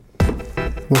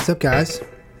What's up, guys?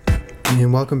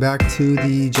 And welcome back to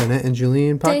the Jenna and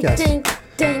Julian podcast.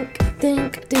 Dink, dink,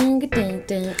 dink,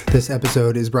 dink. This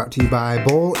episode is brought to you by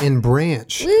Boll and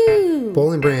Branch. Woo!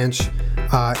 Boll and Branch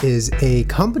is a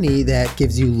company that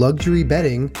gives you luxury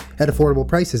bedding at affordable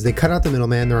prices. They cut out the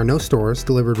middleman. There are no stores,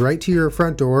 delivered right to your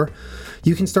front door.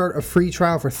 You can start a free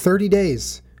trial for 30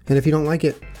 days. And if you don't like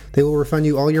it, they will refund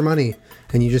you all your money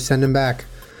and you just send them back.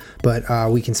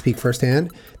 But we can speak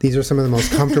firsthand. These are some of the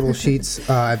most comfortable sheets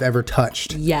I've ever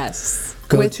touched. Yes.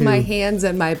 With my hands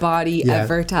and my body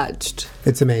ever touched.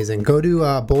 It's amazing. Go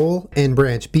to Boll and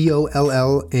Branch,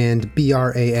 B-O-L-L and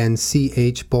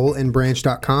B-R-A-N-C-H,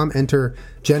 bollandbranch.com. Enter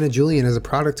Jenna Julian as a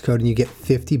product code and you get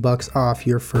 $50 off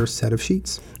your first set of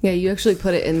sheets. Yeah, you actually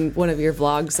put it in one of your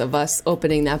vlogs of us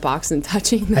opening that box and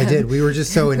touching them. I did. We were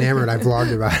just so enamored. I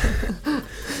vlogged about it.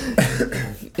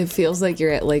 It feels like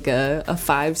you're at like a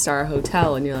 5-star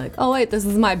hotel and you're like, oh wait, this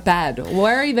is my bed.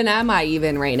 Where even am I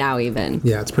even right now even?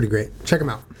 Yeah, it's pretty great. Check them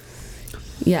out.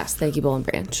 Yes, thank you, Boll and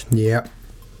Branch. Yep.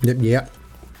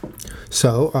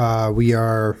 So we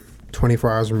are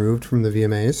 24 hours removed from the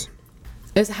VMAs.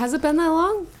 Has it been that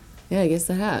long? Yeah, I guess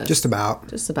it has. Just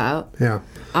about. Yeah.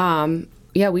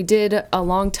 Yeah, we did a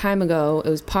long time ago. It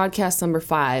was podcast number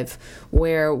 5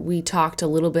 where we talked a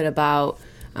little bit about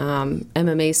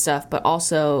MMA stuff, but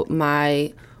also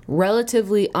my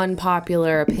relatively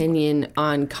unpopular opinion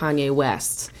on Kanye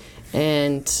West.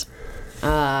 And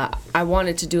I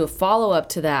wanted to do a follow-up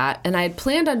to that, and I had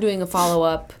planned on doing a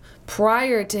follow-up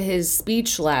prior to his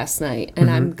speech last night, and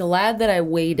I'm glad that I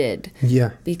waited.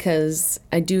 Yeah. Because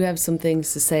I do have some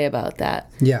things to say about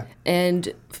that. Yeah.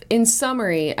 And in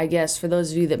summary, I guess, for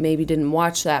those of you that maybe didn't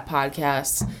watch that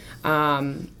podcast,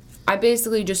 I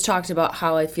basically just talked about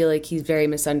how I feel like he's very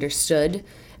misunderstood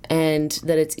and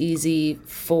that it's easy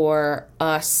for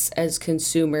us as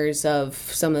consumers of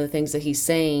some of the things that he's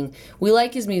saying. We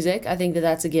like his music. I think that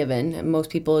that's a given. Most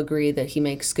people agree that he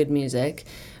makes good music.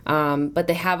 But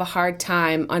they have a hard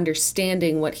time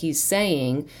understanding what he's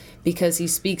saying because he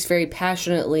speaks very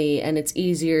passionately and it's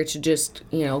easier to just,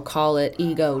 call it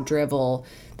ego drivel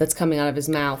that's coming out of his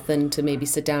mouth than to maybe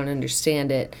sit down and understand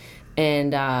it.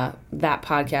 And that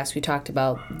podcast, we talked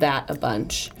about that a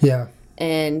bunch. Yeah.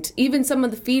 And even some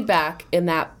of the feedback in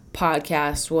that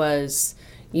podcast was,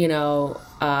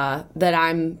 that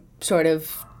I'm sort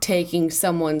of taking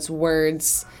someone's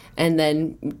words and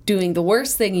then doing the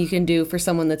worst thing you can do for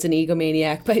someone that's an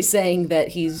egomaniac by saying that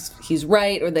he's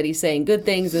right or that he's saying good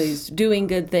things, that he's doing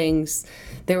good things.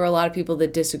 There were a lot of people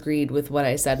that disagreed with what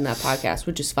I said in that podcast,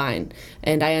 which is fine.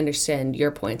 And I understand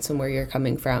your points and where you're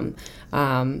coming from.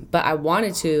 But I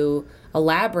wanted to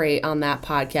elaborate on that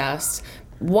podcast.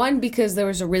 One, because there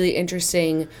was a really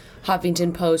interesting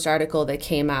Huffington Post article that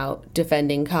came out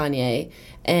defending Kanye.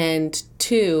 And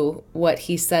 2, what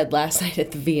he said last night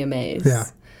at the VMAs. Yeah.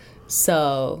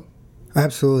 So.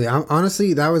 Absolutely.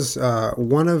 Honestly, that was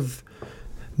one of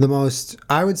the most,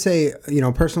 I would say,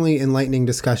 personally enlightening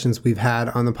discussions we've had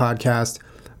on the podcast.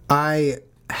 I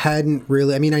hadn't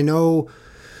really, I know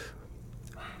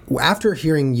after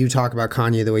hearing you talk about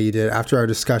Kanye the way you did after our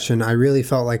discussion, I really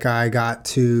felt like I got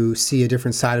to see a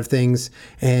different side of things,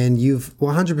 and you've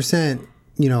 100%,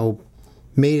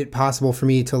 made it possible for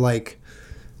me to look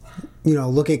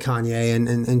at Kanye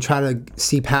and try to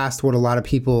see past what a lot of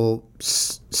people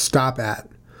stop at.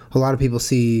 A lot of people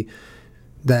see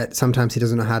that sometimes he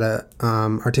doesn't know how to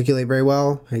articulate very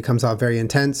well. He comes off very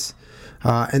intense.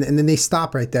 And then they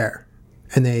stop right there.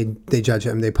 And they judge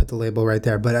him. They put the label right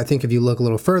there. But I think if you look a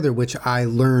little further, which I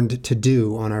learned to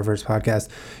do on our first podcast,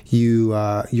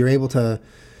 you're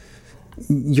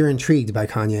intrigued by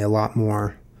Kanye a lot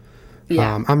more.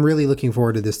 Yeah. I'm really looking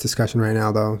forward to this discussion right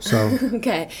now, though. So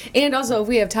okay. And also, if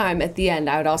we have time at the end,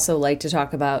 I would also like to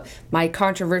talk about my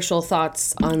controversial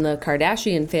thoughts on the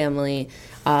Kardashian family,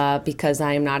 because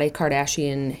I am not a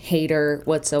Kardashian hater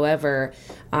whatsoever.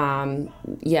 I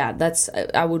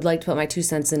would like to put my 2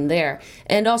 cents in there.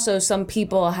 And also, some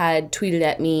people had tweeted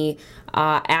at me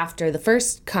after the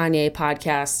first Kanye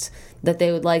podcast that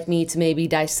they would like me to maybe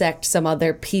dissect some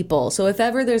other people. So if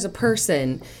ever there's a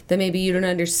person that maybe you don't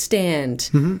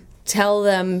understand, tell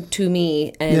them to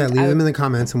me. And leave them in the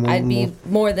comments. And I'd be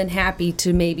more than happy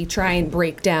to maybe try and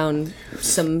break down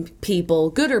some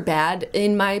people, good or bad,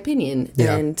 in my opinion.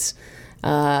 Yeah. And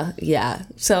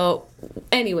so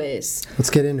anyways.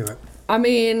 Let's get into it.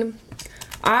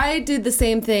 I did the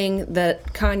same thing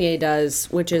that Kanye does,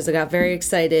 which is I got very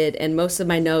excited, and most of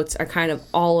my notes are kind of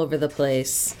all over the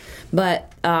place.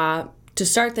 But to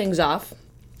start things off,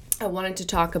 I wanted to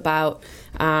talk about,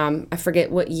 I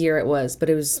forget what year it was, but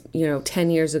it was, 10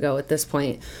 years ago at this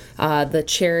point, the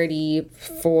charity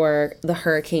for the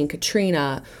Hurricane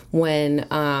Katrina when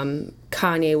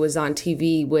Kanye was on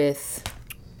TV with,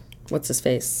 what's his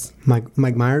face? Mike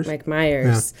Myers? Mike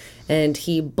Myers. Yeah. And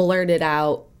he blurted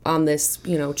out on this,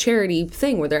 charity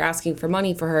thing where they're asking for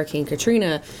money for Hurricane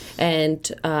Katrina, and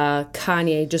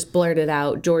Kanye just blurted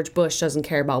out, George Bush doesn't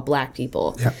care about black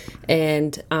people. Yep.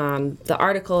 And the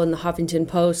article in the Huffington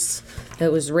Post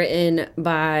that was written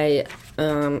by,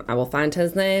 I will find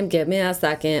his name, give me a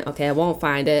second. Okay, I won't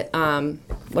find it.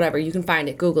 Whatever, you can find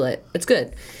it, Google it. It's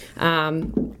good.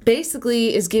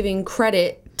 Basically is giving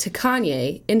credit to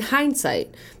Kanye in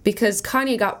hindsight, because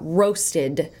Kanye got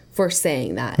roasted for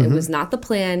saying that. Mm-hmm. It was not the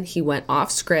plan. He went off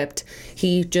script.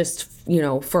 He just,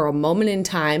 for a moment in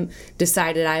time,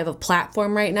 decided, I have a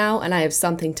platform right now and I have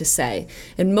something to say.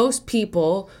 And most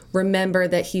people remember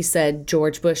that he said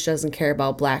George Bush doesn't care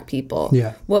about black people.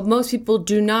 Yeah. What most people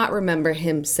do not remember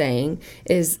him saying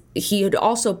is he had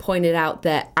also pointed out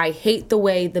that I hate the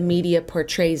way the media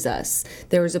portrays us.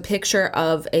 There was a picture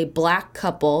of a black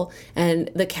couple and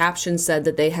the caption said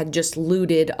that they had just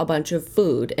looted a bunch of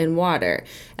food and water.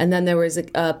 And then there was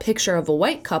a picture of a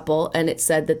white couple and it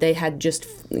said that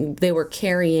they were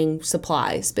carrying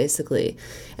supplies, basically.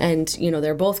 And,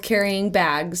 they're both carrying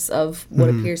bags of what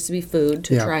appears to be food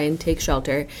to try and take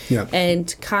shelter. Yeah. And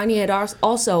Kanye had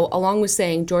also, along with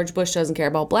saying George Bush doesn't care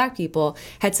about black people,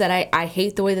 had said, I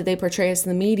hate the way that they portray us in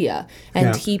the media.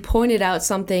 And he pointed out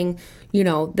something,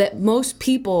 that most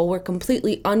people were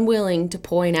completely unwilling to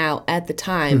point out at the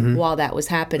time while that was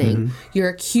happening. You're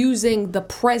accusing the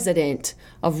president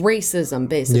of racism,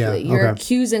 basically. You're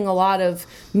accusing a lot of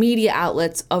media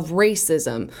outlets of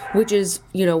racism, which is,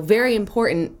 very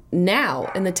important now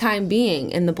in the time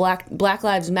being in the Black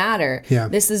Lives Matter. Yeah.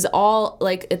 This is all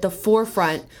like at the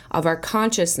forefront of our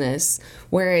consciousness,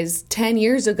 whereas 10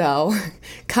 years ago,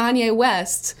 Kanye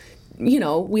West,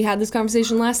 we had this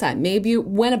conversation last time. Maybe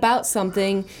went about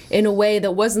something in a way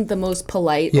that wasn't the most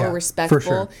polite or respectful. For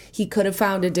sure. He could have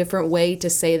found a different way to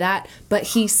say that, but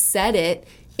he said it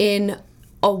in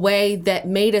a way that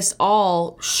made us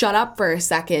all shut up for a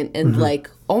second and like,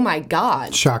 oh my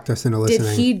God. Shocked us into listening.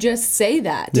 Did he just say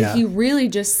that? Did he really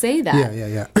just say that?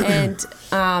 Yeah. And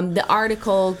the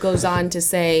article goes on to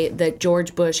say that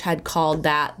George Bush had called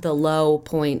that the low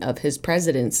point of his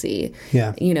presidency.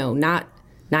 Yeah. Not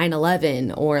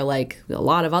 9/11 or like a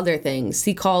lot of other things.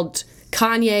 He called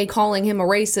Kanye calling him a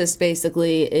racist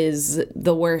basically is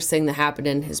the worst thing that happened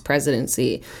in his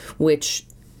presidency, which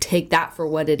take that for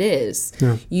what it is.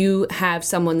 Yeah. You have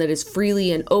someone that is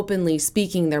freely and openly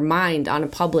speaking their mind on a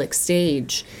public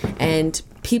stage, and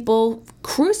people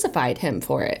crucified him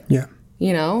for it. Yeah.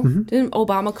 Didn't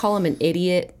Obama call him an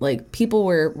idiot? Like, people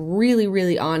were really,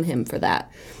 really on him for that.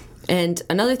 And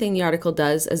another thing the article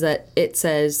does is that it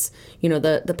says,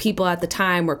 the people at the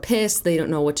time were pissed. They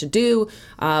don't know what to do.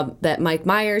 That Mike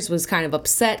Myers was kind of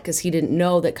upset because he didn't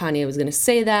know that Kanye was going to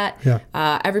say that.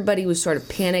 Yeah. Everybody was sort of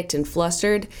panicked and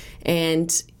flustered.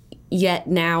 And yet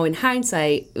now in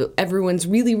hindsight, everyone's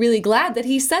really, really glad that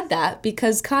he said that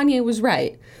because Kanye was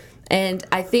right. And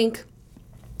I think,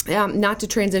 not to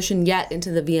transition yet into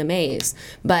the VMAs,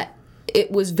 but it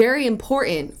was very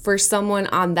important for someone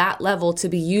on that level to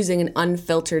be using an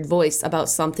unfiltered voice about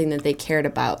something that they cared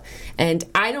about. And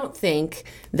I don't think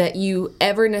that you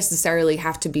ever necessarily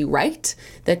have to be right,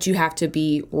 that you have to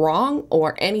be wrong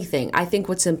or anything. I think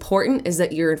what's important is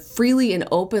that you're freely and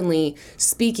openly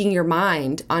speaking your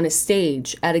mind on a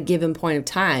stage at a given point of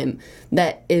time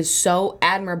that is so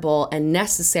admirable and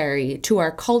necessary to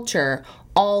our culture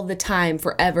all the time,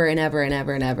 forever and ever and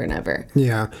ever and ever and ever.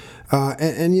 Yeah.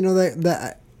 And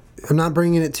that I'm not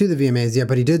bringing it to the VMAs yet,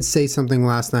 but he did say something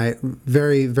last night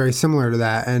very, very similar to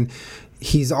that. And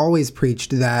he's always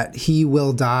preached that he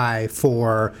will die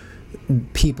for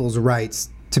people's rights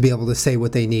to be able to say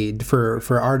what they need, for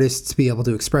artists to be able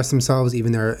to express themselves,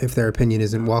 even if their opinion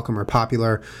isn't welcome or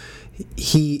popular.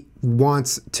 He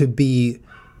wants to be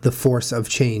the force of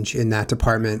change in that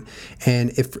department.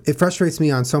 And it frustrates me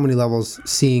on so many levels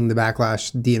seeing the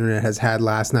backlash the internet has had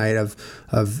last night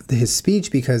of his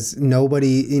speech, because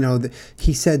nobody,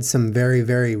 he said some very,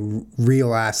 very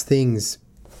real ass things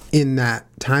in that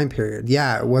time period.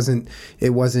 Yeah, it wasn't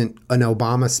an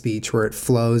Obama speech where it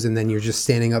flows and then you're just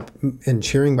standing up and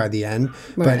cheering by the end.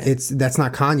 Right. But that's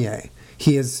not Kanye.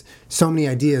 He has so many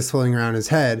ideas floating around his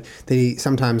head that he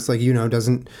sometimes,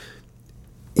 doesn't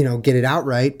get it out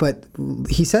right. But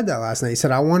he said that last night. He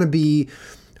said, I want to be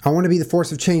I want to be the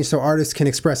force of change so artists can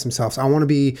express themselves. I want to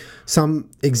be some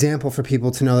example for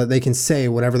people to know that they can say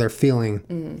whatever they're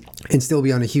feeling and still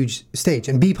be on a huge stage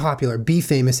and be popular, be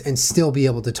famous, and still be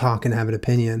able to talk and have an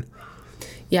opinion.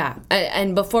 Yeah,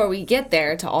 and before we get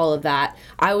there to all of that,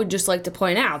 I would just like to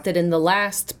point out that in the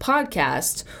last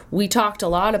podcast, we talked a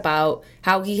lot about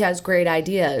how he has great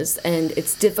ideas, and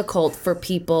it's difficult for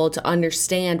people to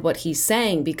understand what he's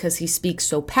saying because he speaks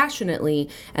so passionately,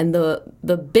 and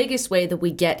the biggest way that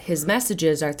we get his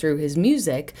messages are through his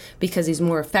music because he's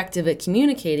more effective at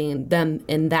communicating them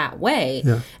in that way.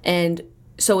 Yeah. And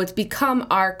so it's become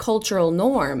our cultural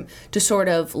norm to sort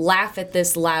of laugh at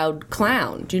this loud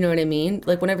clown. Do you know what I mean?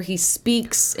 Like whenever he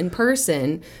speaks in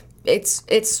person, it's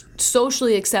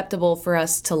socially acceptable for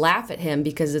us to laugh at him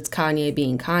because it's Kanye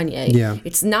being Kanye. Yeah.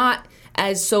 It's not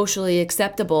as socially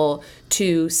acceptable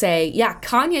to say, yeah,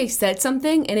 Kanye said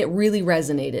something and it really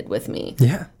resonated with me.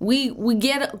 Yeah. We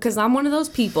get it because I'm one of those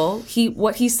people.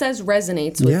 What he says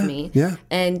resonates with me. Yeah.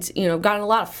 And, gotten a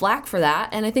lot of flack for that.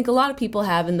 And I think a lot of people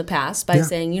have in the past by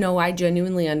saying, I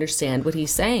genuinely understand what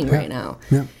he's saying right now.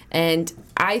 Yeah. And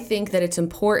I think that it's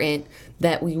important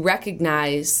that we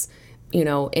recognize,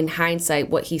 in hindsight,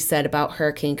 what he said about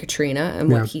Hurricane Katrina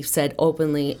and what he said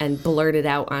openly and blurted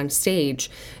out on stage.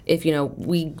 If,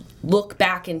 we look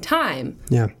back in time,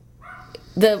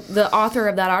 the author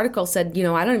of that article said,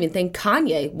 I don't even think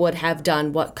Kanye would have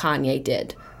done what Kanye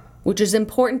did, which is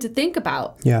important to think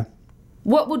about. Yeah.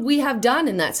 What would we have done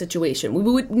in that situation?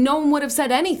 No one would have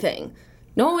said anything.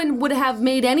 No one would have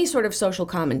made any sort of social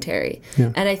commentary.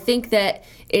 Yeah. And I think that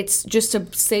it's just to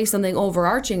say something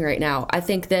overarching right now. I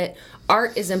think that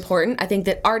art is important. I think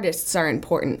that artists are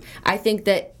important. I think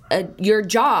that your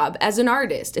job as an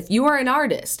artist, if you are an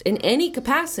artist in any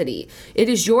capacity, it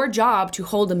is your job to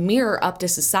hold a mirror up to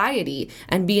society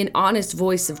and be an honest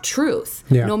voice of truth,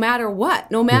 no matter what,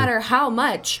 no matter how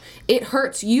much it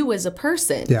hurts you as a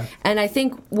person. Yeah. And I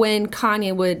think when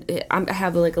Kanye would, I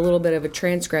have like a little bit of a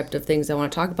transcript of things I want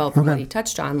to talk about from what he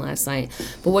touched on last night.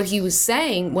 But what he was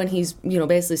saying when he's,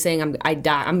 basically saying,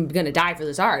 I'm going to die for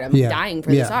this art, I'm dying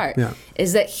for this art,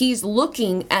 is that he's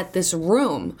looking at this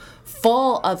room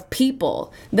full of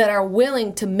people that are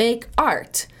willing to make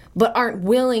art but aren't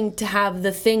willing to have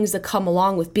the things that come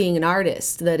along with being an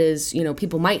artist. That is,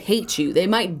 people might hate you. They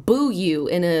might boo you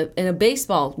in a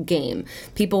baseball game.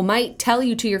 People might tell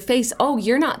you to your face, oh,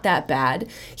 you're not that bad.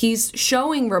 He's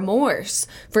showing remorse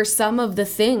for some of the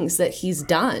things that he's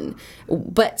done,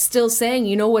 but still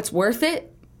saying, what's worth it?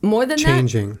 More than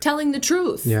Changing. that, telling the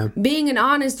truth, Yeah. being an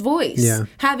honest voice, Yeah.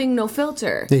 having no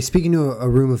filter. Hey, speaking to a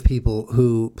room of people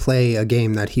who play a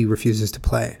game that he refuses to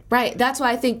play. Right. That's why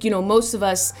I think, most of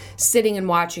us sitting and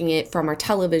watching it from our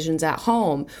televisions at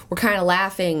home, we're kind of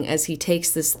laughing as he takes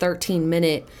this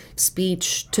 13-minute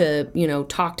speech to,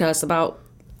 talk to us about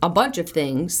a bunch of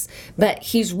things, but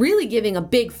he's really giving a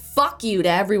big fuck you to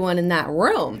everyone in that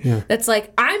room. Yeah. That's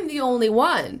like, I'm the only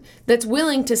one that's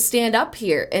willing to stand up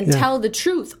here and tell the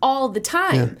truth all the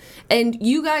time. Yeah. And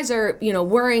you guys are,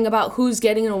 worrying about who's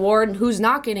getting an award and who's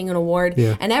not getting an award.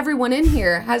 Yeah. And everyone in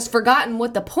here has forgotten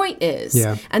what the point is.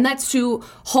 Yeah. And that's to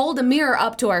hold a mirror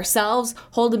up to ourselves,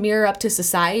 hold a mirror up to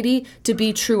society, to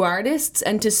be true artists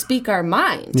and to speak our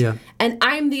mind. Yeah. And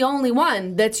I'm the only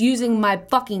one that's using my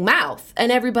fucking mouth.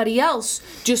 And everybody else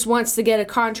just wants to get a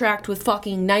contract with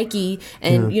fucking Nike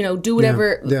and, do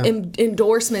whatever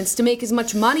endorsements to make as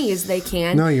much money as they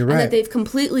can. No, you're right. And that they've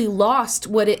completely lost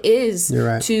what it is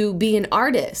right. to be an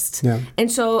artist. Yeah.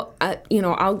 And so,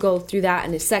 I'll go through that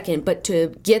in a second. But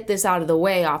to get this out of the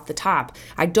way off the top,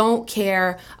 I don't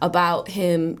care about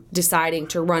him deciding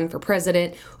to run for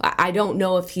president. I don't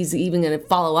know if he's even going to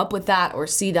follow up with that or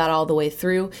see that all the way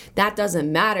through. That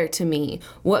doesn't matter to me.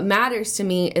 What matters to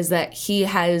me is that he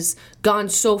has gone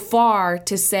so far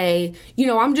to say,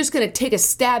 I'm just going to take a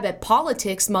stab at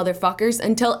politics, motherfuckers,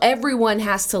 until everyone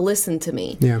has to listen to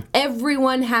me. Yeah.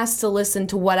 Everyone has to listen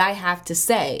to what I have to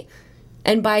say.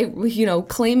 And by,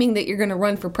 claiming that you're going to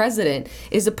run for president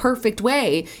is a perfect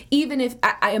way, even if,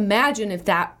 I imagine if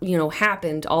that,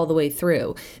 happened all the way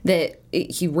through, that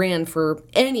he ran for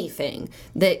anything,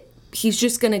 that he's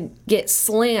just going to get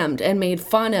slammed and made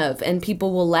fun of and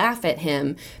people will laugh at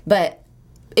him. But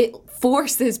it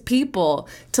forces people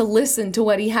to listen to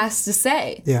what he has to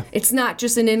say. Yeah. It's not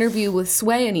just an interview with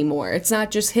Sway anymore. It's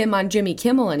not just him on Jimmy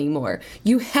Kimmel anymore.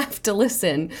 You have to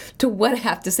listen to what I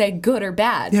have to say, good or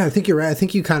bad. Yeah, I think you're right. I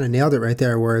think you kind of nailed it right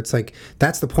there, where it's like,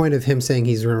 that's the point of him saying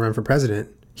he's going to run for president.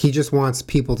 He just wants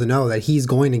people to know that he's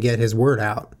going to get his word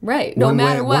out. Right. No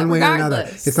matter what, one way or another.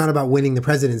 regardless. It's not about winning the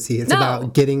presidency. It's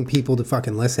about getting people to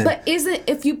fucking listen. But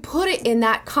if you put it in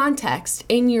that context,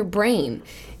 in your brain,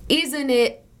 isn't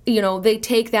it they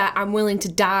take that, I'm willing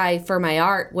to die for my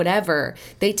art, whatever.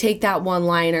 They take that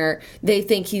one-liner. They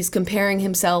think he's comparing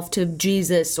himself to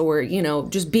Jesus or,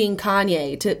 just being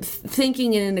Kanye, to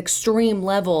thinking in an extreme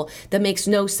level that makes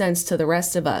no sense to the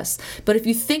rest of us. But if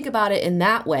you think about it in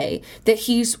that way, that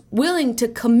he's willing to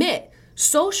commit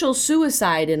social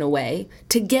suicide in a way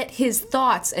to get his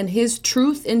thoughts and his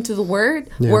truth into the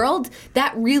world,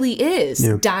 that really is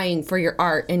dying for your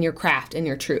art and your craft and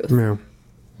your truth. Yeah.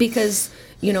 Because,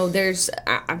 there's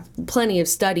plenty of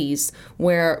studies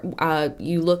where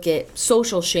you look at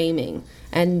social shaming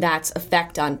and that's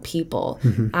effect on people.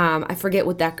 I forget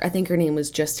I think her name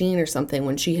was Justine or something,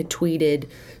 when she had tweeted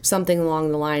something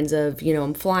along the lines of,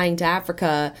 I'm flying to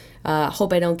Africa,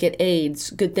 hope I don't get AIDS,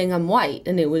 good thing I'm white.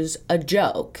 And it was a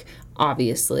joke,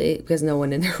 obviously, because no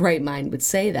one in their right mind would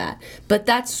say that. But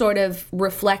that's sort of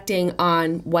reflecting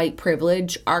on white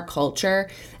privilege, our culture.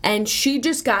 And she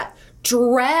just got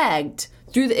dragged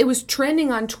through it was trending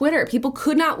on Twitter. People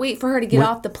could not wait for her to get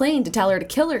off the plane to tell her to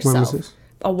kill herself. When was this?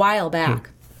 A while back.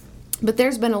 But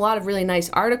there's been a lot of really nice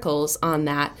articles on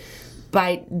that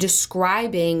by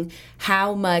describing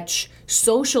how much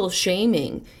social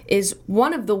shaming is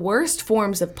one of the worst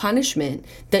forms of punishment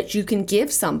that you can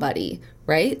give somebody,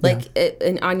 right?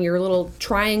 On your little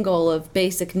triangle of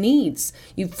basic needs,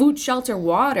 food, shelter,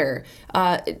 water,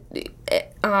 where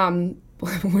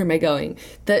am I going?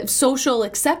 The social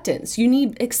acceptance. You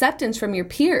need acceptance from your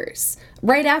peers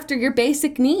right after your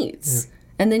basic needs. Yeah.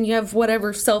 And then you have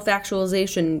whatever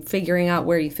self-actualization, figuring out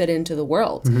where you fit into the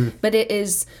world. But it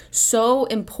is so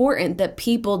important that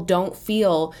people don't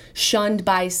feel shunned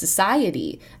by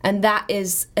society. And that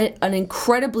is an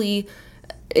incredibly,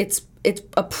 it's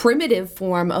a primitive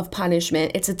form of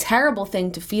punishment. It's a terrible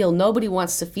thing to feel. Nobody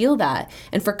wants to feel that.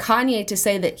 And for Kanye to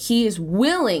say that he is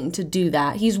willing to do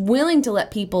that, he's willing to let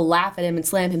people laugh at him and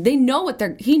slam him. He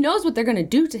knows what they're going to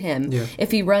do to him if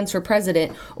he runs for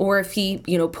president, or if he,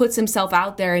 puts himself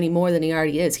out there any more than he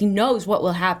already is. He knows what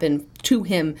will happen to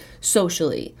him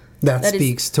socially. That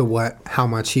speaks to how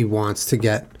much he wants to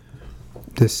get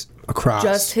this across.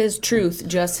 Just his truth,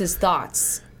 just his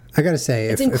thoughts. I gotta say,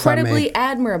 it's incredibly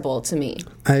admirable to me.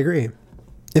 I agree.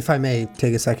 If I may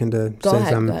take a second to say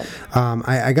something.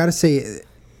 I gotta say,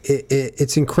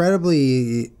 it's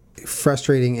incredibly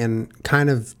frustrating and kind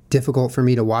of difficult for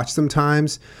me to watch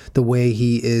sometimes, the way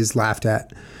he is laughed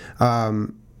at. I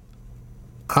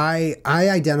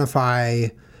identify,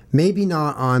 maybe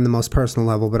not on the most personal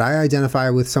level, but I identify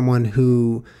with someone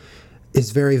who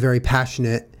is very, very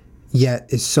passionate, yet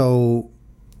is so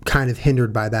kind of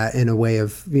hindered by that in a way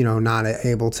of, not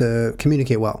able to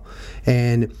communicate well.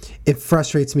 And it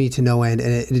frustrates me to no end,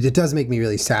 and it does make me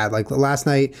really sad. Like last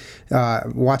night,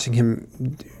 watching him,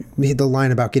 made the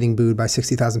line about getting booed by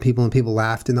 60,000 people and people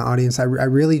laughed in the audience. I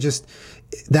really just,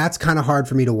 that's kind of hard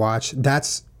for me to watch.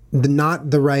 That's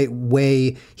not the right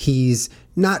way. He's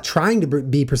not trying to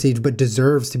be perceived, but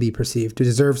deserves to be perceived,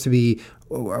 deserves to be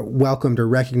welcomed or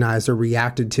recognized or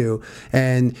reacted to.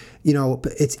 And,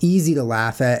 it's easy to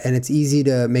laugh at, and it's easy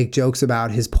to make jokes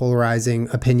about his polarizing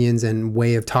opinions and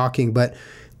way of talking. But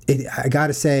I got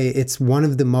to say, it's one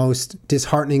of the most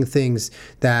disheartening things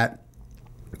that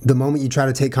the moment you try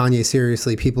to take Kanye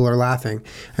seriously, people are laughing.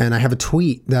 And I have a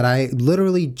tweet that I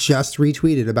literally just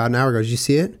retweeted about an hour ago. Did you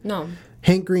see it? No.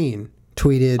 Hank Green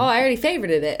tweeted. Oh, I already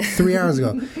favorited it. 3 hours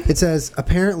ago. It says,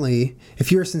 apparently,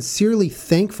 if you're sincerely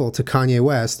thankful to Kanye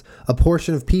West, a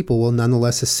portion of people will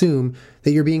nonetheless assume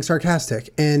that you're being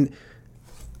sarcastic. And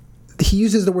he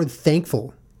uses the word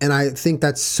thankful. And I think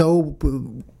that's so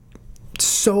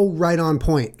right on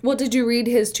point. Well, did you read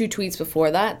his 2 tweets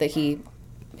before that he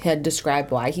had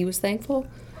described why he was thankful?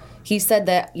 He said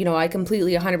that, I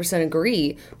completely 100%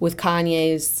 agree with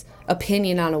Kanye's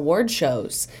opinion on award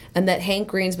shows, and that Hank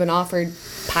Green's been offered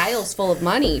piles full of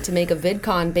money to make a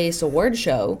VidCon-based award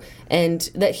show, and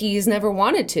that he's never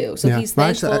wanted to. So he's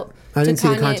thankful I didn't to see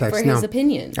Kanye the context. for his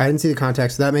opinion. I didn't see the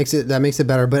context. That makes it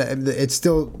better. But it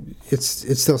still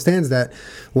stands that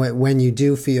when you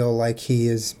do feel like he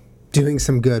is doing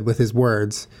some good with his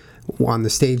words on the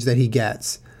stage that he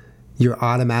gets, you're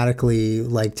automatically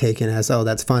taken as, oh,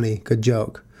 that's funny, good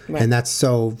joke. Right. And that's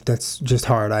just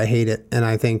hard. I hate it. And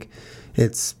I think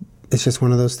it's just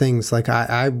one of those things.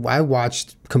 I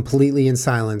watched completely in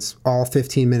silence all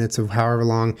 15 minutes of however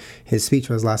long his speech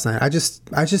was last night. I just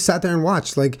sat there and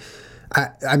watched.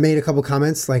 I made a couple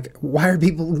comments why are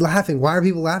people laughing? Why are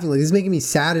people laughing? This is making me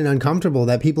sad and uncomfortable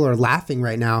that people are laughing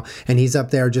right now. And he's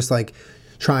up there just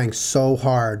trying so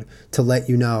hard to let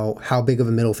you know how big of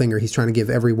a middle finger he's trying to give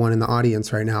everyone in the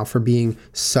audience right now for being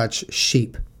such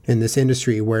sheep. in this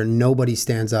industry where nobody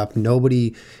stands up,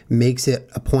 nobody makes it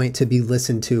a point to be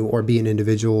listened to or be an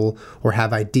individual or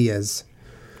have ideas.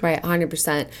 Right,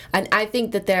 100%. And I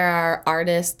think that there are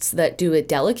artists that do it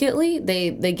delicately.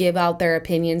 They give out their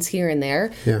opinions here and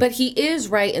there. Yeah. But he is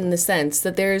right in the sense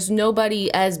that there's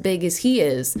nobody as big as he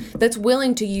is that's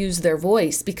willing to use their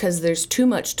voice because there's too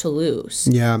much to lose.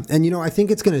 Yeah. And, I think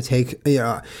it's going to take,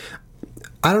 I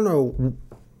don't know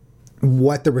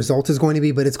what the result is going to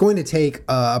be, but it's going to take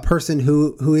a person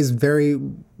who is very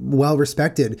well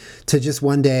respected to just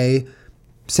one day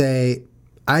say,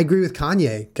 I agree with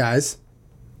Kanye, guys.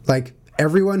 Like,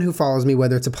 everyone who follows me,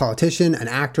 whether it's a politician, an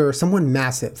actor, someone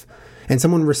massive, and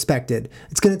someone respected,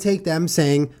 it's going to take them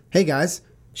saying, hey, guys,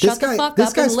 Shut the fuck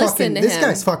up and listen to him. This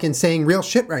guy's fucking saying real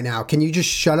shit right now. Can you just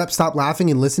shut up, stop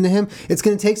laughing, and listen to him? It's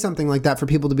going to take something like that for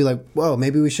people to be like, whoa,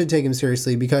 maybe we should take him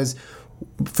seriously, because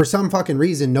for some fucking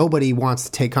reason, nobody wants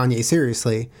to take Kanye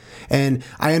seriously. And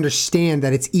I understand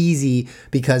that it's easy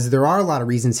because there are a lot of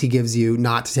reasons he gives you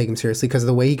not to take him seriously because of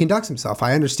the way he conducts himself.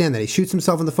 I understand that he shoots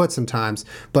himself in the foot sometimes,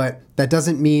 but that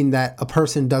doesn't mean that a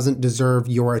person doesn't deserve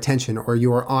your attention or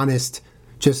your honest,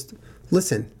 just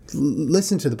listen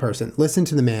to the person, listen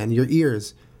to the man, your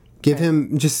ears. Give him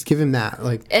that,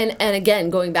 like. And again,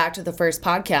 going back to the first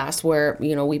podcast where,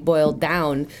 we boiled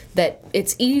down that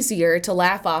it's easier to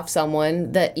laugh off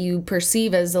someone that you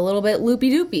perceive as a little bit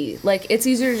loopy-doopy. Like, it's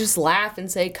easier to just laugh and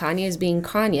say Kanye is being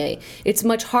Kanye. It's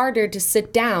much harder to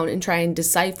sit down and try and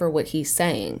decipher what he's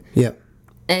saying. Yep.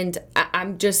 And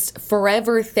I'm just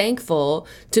forever thankful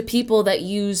to people that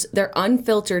use their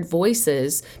unfiltered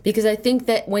voices, because I think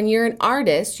that when you're an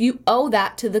artist, you owe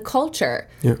that to the culture.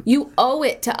 Yeah. You owe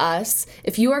it to us.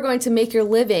 If you are going to make your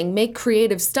living, make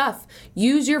creative stuff,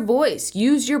 use your voice,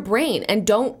 use your brain, and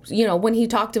don't, when he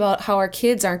talked about how our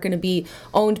kids aren't going to be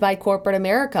owned by corporate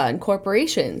America and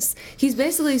corporations, he's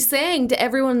basically saying to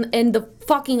everyone in the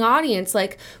fucking audience,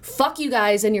 like, fuck you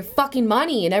guys and your fucking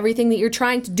money and everything that you're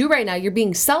trying to do right now. You're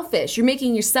being selfish. You're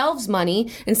making yourselves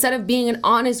money instead of being an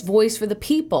honest voice for the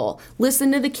people.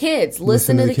 Listen to the kids.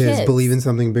 Listen to the kids. Believe in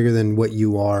something bigger than what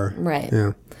you are. Right.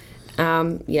 Yeah.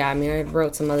 I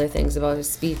wrote some other things about his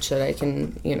speech that I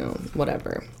can,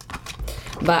 whatever.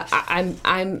 But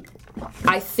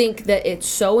I think that it's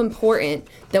so important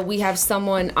that we have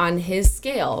someone on his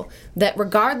scale that,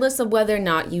 regardless of whether or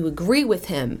not you agree with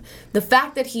him, the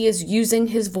fact that he is using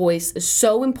his voice is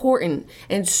so important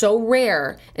and so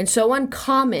rare and so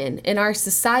uncommon in our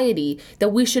society that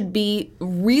we should be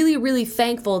really, really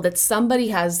thankful that somebody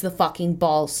has the fucking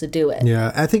balls to do it.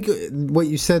 Yeah, I think what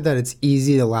you said, that it's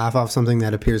easy to laugh off something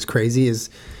that appears crazy, is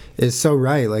so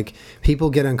right. Like, people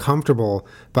get uncomfortable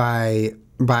by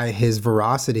his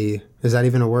veracity. Is that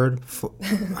even a word?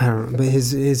 I don't know. But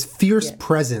his fierce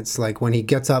presence, like when he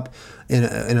gets up in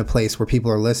a place where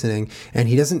people are listening, and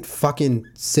he doesn't fucking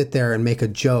sit there and make a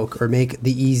joke or make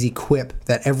the easy quip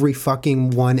that every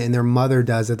fucking one and their mother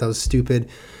does at those stupid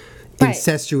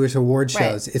incestuous award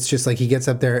shows. Right. It's just like he gets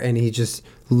up there and he just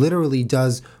literally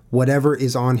does whatever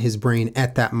is on his brain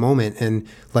at that moment, and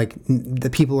like the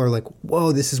people are like,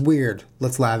 whoa, this is weird,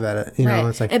 let's laugh at it, know.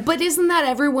 It's like, but isn't that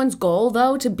everyone's goal,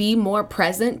 though, to be more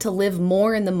present, to live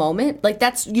more in the moment? Like,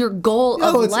 that's your goal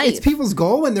of life. It's people's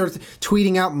goal when they're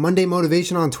tweeting out Monday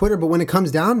motivation on Twitter, but when it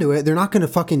comes down to it, they're not going to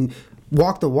fucking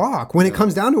walk the walk. When it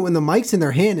comes down to it, when the mic's in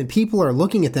their hand and people are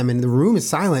looking at them and the room is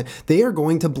silent, they are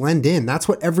going to blend in. That's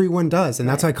what everyone does, and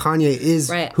that's why Kanye is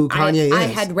who Kanye is. I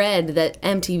had read that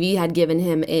MTV had given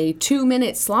him a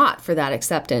 2-minute slot for that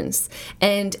acceptance,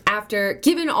 and after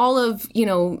given all of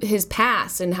his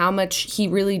past and how much he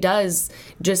really does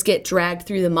just get dragged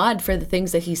through the mud for the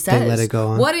things that he says, they let it go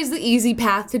on. What is the easy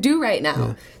path to do right now?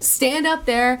 Yeah. Stand up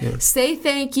there, say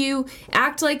thank you,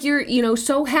 act like you're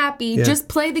so happy, just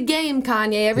play the game,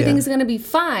 Kanye. Everything's going to be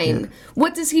fine. Yeah.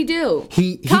 What does he do?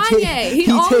 He only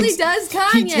does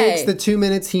Kanye. He takes the 2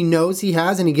 minutes he knows he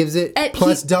has and he gives it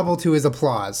plus double to his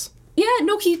applause. Yeah,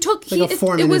 no, he took like a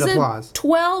 4-minute applause. A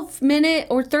 12-minute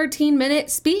or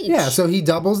 13-minute speech. Yeah, so he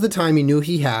doubles the time he knew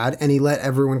he had, and he let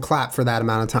everyone clap for that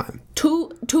amount of time.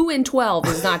 2 and 12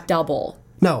 is not double.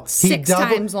 No, he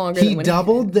times longer. He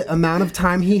doubled the amount of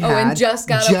time he had. And just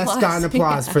got an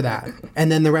applause for that,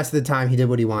 and then the rest of the time he did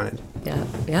what he wanted.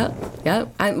 Yeah.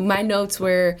 My notes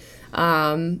were,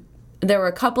 there were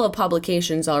a couple of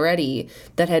publications already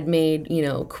that had made,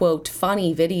 quote,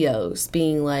 funny videos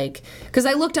being like, because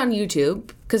I looked on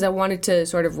YouTube because I wanted to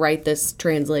sort of write this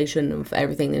translation of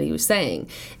everything that he was saying.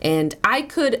 And I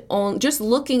could only, just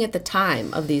looking at the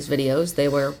time of these videos, they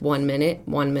were 1 minute,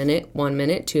 1 minute, 1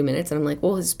 minute, 2 minutes. And I'm like,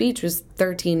 well, his speech was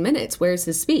 13 minutes. Where's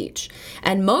his speech?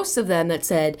 And most of them that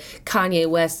said Kanye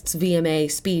West's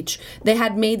VMA speech, they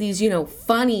had made these,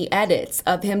 funny edits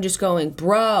of him just going,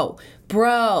 bro,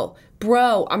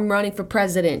 I'm running for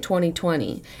president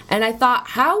 2020. And I thought,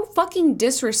 how fucking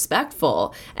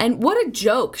disrespectful. And what a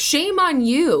joke. Shame on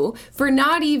you for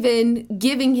not even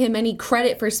giving him any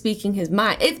credit for speaking his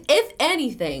mind. If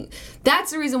anything,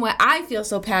 that's the reason why I feel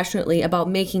so passionately about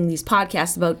making these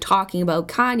podcasts about talking about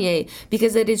Kanye,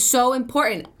 because it is so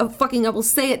important. I will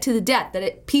say it to the death,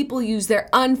 that people use their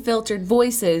unfiltered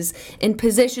voices in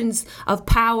positions of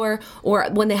power or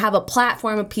when they have a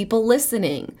platform of people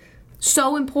listening.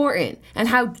 So important. And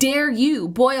how dare you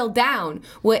boil down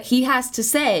what he has to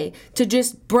say to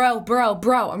just bro,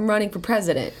 I'm running for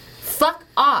president. Fuck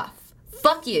off.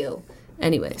 Fuck you.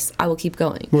 Anyways, I will keep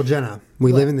going. Well, Jenna,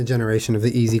 we live in the generation of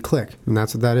the easy click, and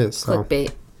that's what that is. So.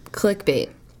 Clickbait.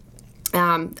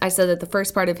 I said that the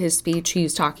first part of his speech, he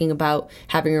was talking about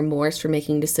having remorse for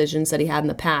making decisions that he had in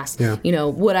the past. Yeah.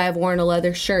 Would I have worn a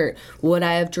leather shirt? Would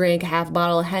I have drank a half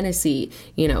bottle of Hennessy?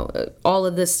 All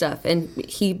of this stuff. And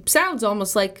he sounds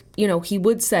almost like, he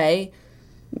would say,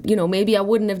 maybe I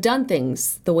wouldn't have done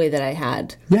things the way that I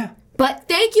had. Yeah. But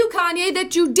thank you, Kanye,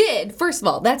 that you did. First of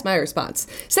all, that's my response.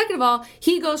 Second of all,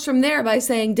 he goes from there by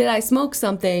saying, did I smoke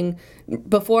something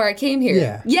before I came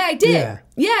here? Yeah, I did.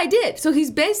 Yeah, I did. So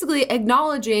he's basically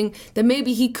acknowledging that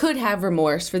maybe he could have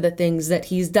remorse for the things that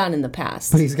he's done in the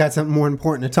past. But he's got something more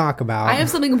important to talk about. I have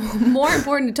something more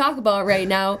important to talk about right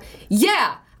now.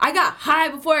 Yeah. I got high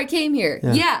before I came here.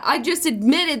 Yeah, I just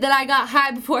admitted that I got high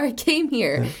before I came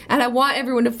here. Yeah. And I want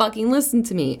everyone to fucking listen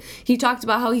to me. He talked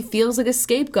about how he feels like a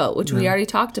scapegoat, which we already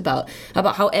talked about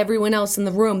how everyone else in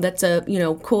the room that's a,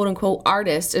 quote unquote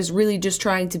artist is really just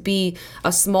trying to be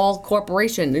a small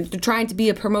corporation. They're trying to be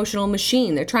a promotional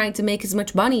machine. They're trying to make as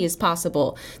much money as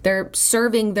possible. They're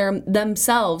serving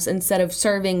themselves instead of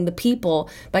serving the people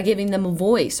by giving them a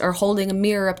voice or holding a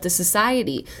mirror up to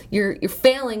society. You're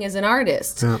failing as an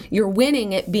artist. Yeah. You're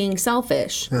winning at being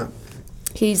selfish. Yeah.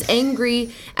 He's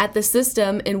angry at the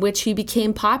system in which he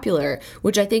became popular,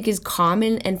 which I think is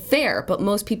common and fair, but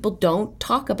most people don't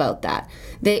talk about that.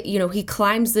 He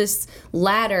climbs this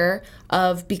ladder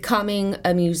of becoming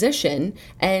a musician,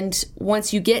 and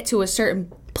once you get to a certain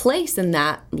place in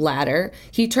that ladder,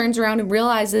 he turns around and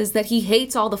realizes that he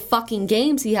hates all the fucking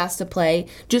games he has to play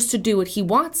just to do what he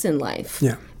wants in life.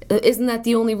 Yeah. Isn't that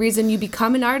the only reason you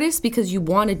become an artist? Because you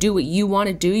want to do what you want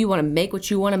to do. You want to make what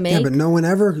you want to make. Yeah, but no one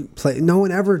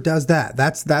ever does that.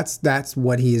 That's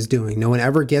what he is doing. No one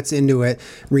ever gets into it,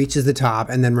 reaches the top,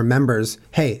 and then remembers,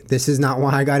 hey, this is not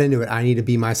why I got into it. I need to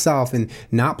be myself and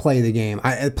not play the game.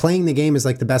 Playing the game is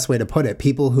like the best way to put it.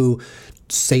 People who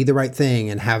say the right thing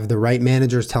and have the right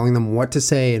managers telling them what to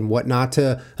say and what not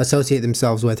to associate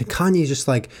themselves with. And Kanye's just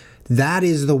like, that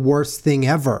is the worst thing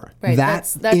ever. Right.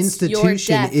 That's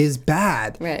institution is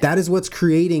bad. Right. That is what's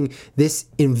creating this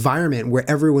environment where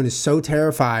everyone is so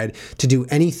terrified to do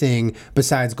anything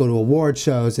besides go to award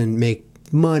shows and make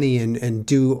money and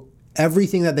do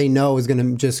everything that they know is going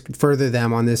to just further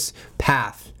them on this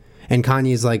path. And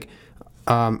Kanye's like,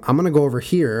 I'm going to go over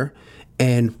here.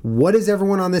 And what is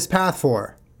everyone on this path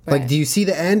for? Right. Like, do you see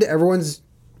the end? Everyone's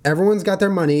got their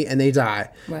money and they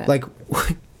die. Right. Like,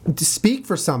 speak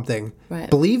for something. Right.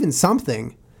 Believe in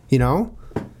something,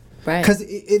 Right. Because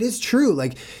it is true.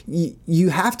 Like, you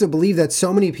have to believe that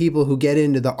so many people who get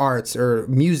into the arts or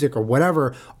music or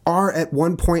whatever are at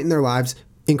one point in their lives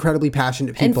incredibly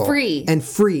passionate people. And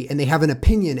free. And they have an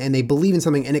opinion and they believe in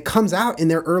something and it comes out in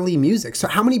their early music. So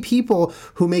how many people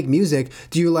who make music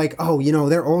do you like,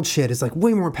 their old shit is like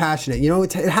way more passionate.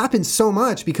 It happens so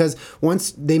much because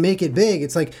once they make it big,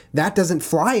 it's like that doesn't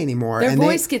fly anymore. Their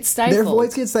voice gets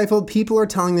stifled. People are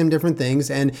telling them different things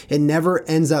and it never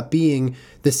ends up being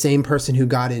the same person who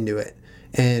got into it.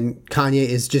 And Kanye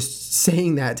is just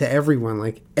saying that to everyone,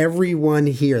 like everyone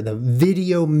here, the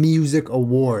Video Music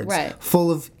Awards, right, full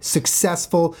of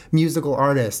successful musical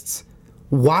artists.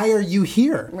 Why are you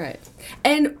here? Right.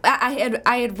 And I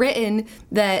had written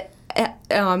that,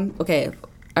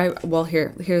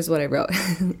 here's what I wrote.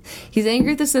 He's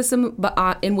angry at the system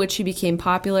in which he became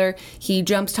popular. He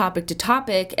jumps topic to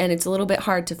topic, and it's a little bit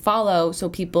hard to follow.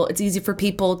 So it's easy for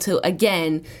people to,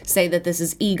 again, say that this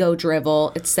is ego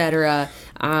drivel, etc.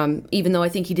 even though I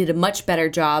think he did a much better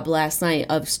job last night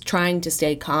of trying to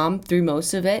stay calm through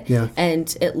most of it,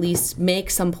 and at least make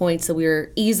some points that we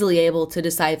were easily able to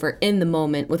decipher in the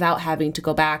moment without having to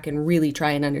go back and really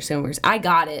try and understand words. I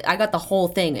got it. I got the whole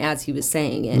thing as he was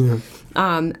saying it.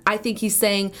 I think he's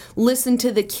saying, listen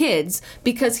to the kids,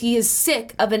 because he is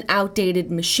sick of an outdated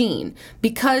machine.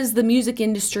 Because the music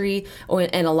industry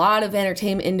and a lot of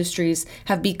entertainment industries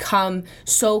have become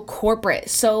so corporate,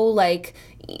 so like,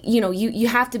 you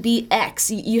have to be X,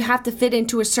 you have to fit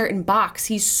into a certain box.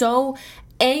 He's so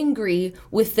angry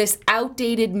with this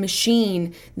outdated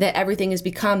machine that everything has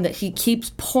become, that he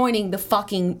keeps pointing the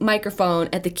fucking microphone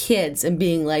at the kids and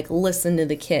being like, listen to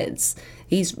the kids.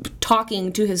 He's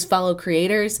talking to his fellow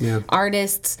creators,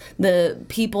 artists, the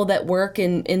people that work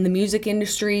in the music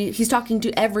industry. He's talking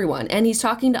to everyone, and he's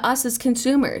talking to us as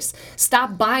consumers.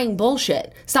 Stop buying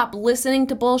bullshit. Stop listening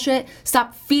to bullshit.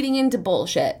 Stop feeding into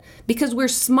bullshit, because we're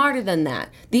smarter than that.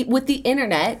 With the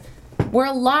internet, we're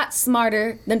a lot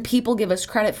smarter than people give us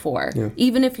credit for.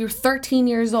 Even if you're 13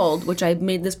 years old, which I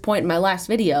made this point in my last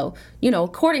video,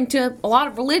 according to a lot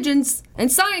of religions and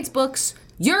science books,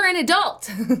 you're an adult.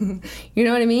 You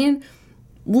know what I mean?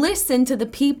 Listen to the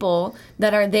people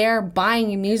that are there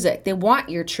buying your music. They want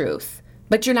your truth,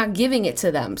 but you're not giving it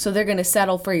to them. So they're going to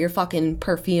settle for your fucking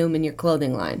perfume and your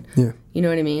clothing line. Yeah. You know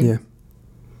what I mean? Yeah.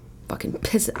 Fucking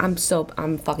pissed. I'm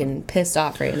fucking pissed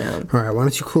off right now. All right, why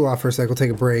don't you cool off for a sec? We'll take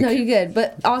a break. No, you're good.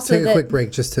 But also take a quick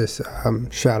break just to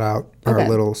shout out our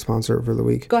little sponsor for the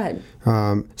week. Go ahead.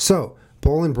 So,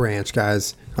 Boll and Branch,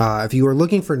 guys. If you are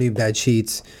looking for new bed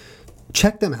sheets,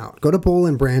 check them out. Go to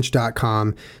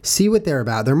bollandbranch.com. See what they're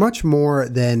about. They're much more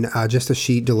than just a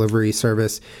sheet delivery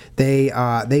service.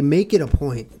 They make it a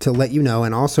point to let you know,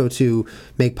 and also to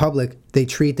make public, they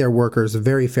treat their workers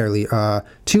very fairly.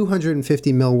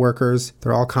 250 mill workers,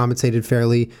 they're all compensated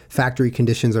fairly. Factory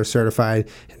conditions are certified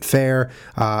and fair.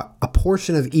 A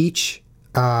portion of each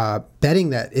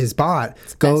bedding that is bought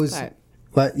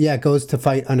goes to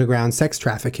fight underground sex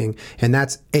trafficking. And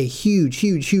that's a huge,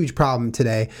 huge, huge problem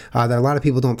today that a lot of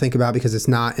people don't think about, because it's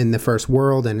not in the first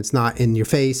world and it's not in your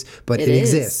face, but it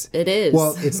exists. It is.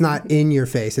 Well, it's not in your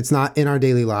face. It's not in our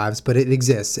daily lives, but it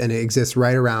exists, and it exists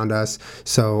right around us.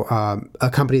 So a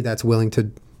company that's willing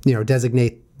to,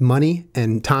 designate money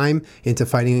and time into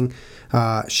fighting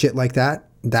shit like that,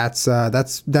 that's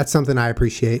something I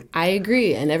appreciate. I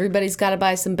agree, and everybody's got to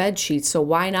buy some bed sheets, so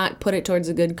why not put it towards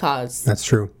a good cause? That's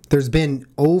true. There's been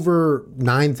over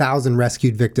 9,000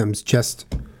 rescued victims just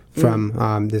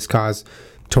from this cause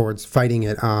towards fighting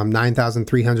it.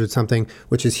 9,300 something,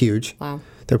 which is huge. Wow.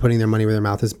 They're putting their money where their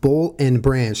mouth is.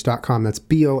 Bollandbranch.com. That's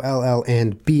BOLL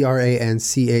and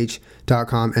BRANCH.com.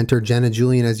 Enter Jenna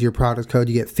Julian as your product code.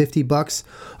 You get $50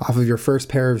 off of your first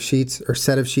pair of sheets, or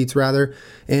set of sheets rather.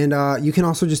 And you can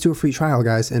also just do a free trial,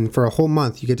 guys. And for a whole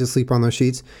month, you get to sleep on those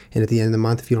sheets. And at the end of the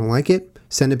month, if you don't like it,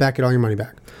 send it back, get all your money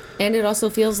back. And it also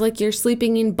feels like you're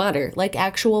sleeping in butter, like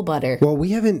actual butter. Well,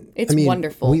 we haven't. It's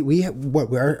wonderful.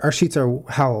 Our sheets are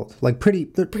how old? Like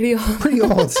pretty old. Pretty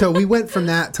old. So we went from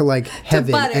that to like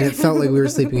heaven, and it felt like we were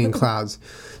sleeping in clouds.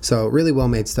 So really well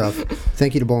made stuff.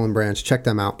 Thank you to Boll and Branch. Check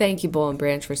them out. Thank you, Boll and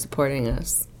Branch, for supporting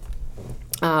us.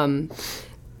 I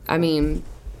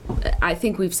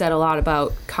think we've said a lot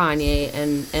about Kanye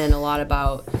and a lot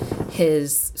about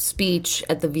his speech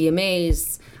at the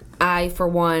VMAs. I, for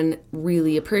one,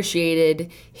 really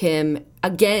appreciated him,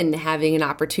 again, having an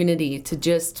opportunity to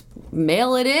just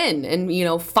mail it in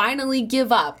and, finally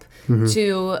give up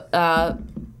to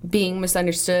being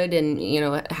misunderstood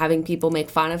and, having people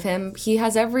make fun of him. He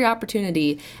has every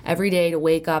opportunity every day to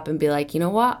wake up and be like, you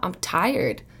know what? I'm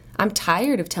tired. I'm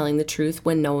tired of telling the truth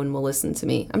when no one will listen to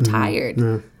me. I'm tired.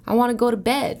 Yeah. I want to go to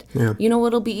bed. Yeah. You know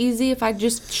what'll be easy? If I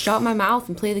just shut my mouth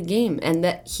and play the game. And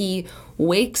that he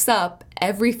wakes up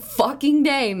every fucking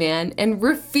day, man, and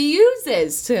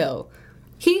refuses to.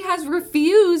 He has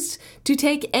refused to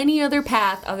take any other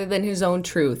path other than his own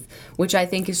truth, which I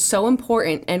think is so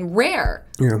important and rare.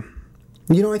 Yeah.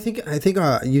 I think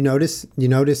you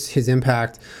notice his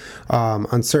impact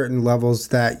on certain levels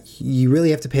that you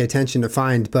really have to pay attention to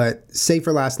find. But say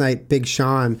for last night, Big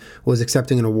Sean was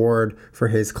accepting an award for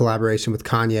his collaboration with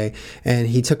Kanye, and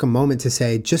he took a moment to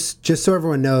say, just so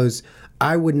everyone knows,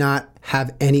 I would not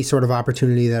have any sort of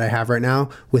opportunity that I have right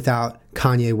now without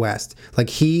Kanye West. Like,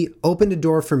 he opened a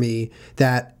door for me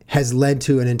that has led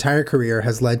to an entire career,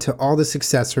 has led to all the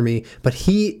success for me, but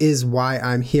he is why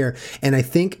I'm here. And I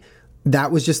think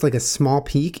that was just like a small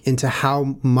peek into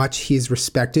how much he's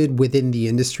respected within the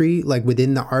industry, like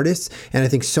within the artists. And I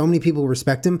think so many people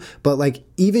respect him, but like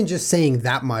even just saying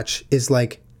that much is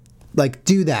like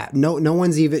do that. No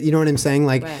one's even, you know what I'm saying?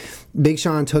 Like, right. Big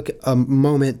Sean took a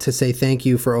moment to say thank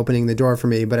you for opening the door for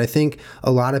me, but I think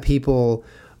a lot of people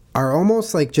are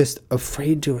almost like just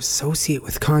afraid to associate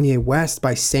with Kanye West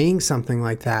by saying something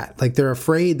like that. Like they're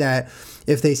afraid that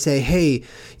if they say, hey,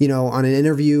 you know, on an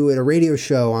interview at a radio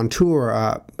show, on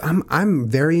tour, I'm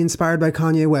very inspired by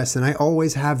Kanye West, and I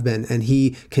always have been, and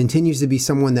he continues to be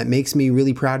someone that makes me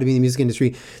really proud to be in the music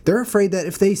industry. They're afraid that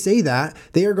if they say that,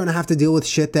 they are going to have to deal with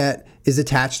shit that is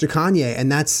attached to Kanye,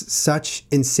 and that's such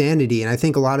insanity. And I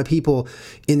think a lot of people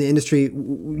in the industry,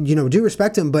 you know, do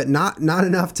respect him, but not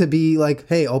enough to be like,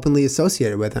 hey, openly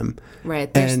associated with him.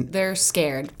 Right. They're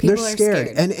scared. People are scared.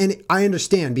 And I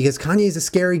understand, because Kanye is a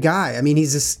scary guy. I mean,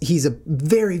 he's a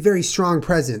very, very strong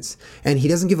presence, and he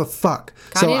doesn't give a fuck.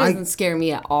 Kanye doesn't scare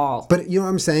me at all. But you know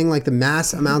what I'm saying? Like the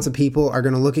mass amounts of people are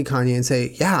going to look at Kanye and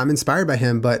say, yeah, I'm inspired by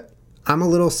him, but I'm a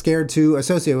little scared to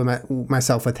associate with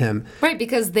myself with him. Right,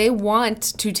 because they want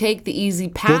to take the easy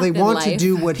path. Well, they want life. to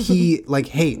do what he like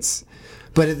hates,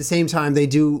 but at the same time, they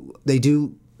do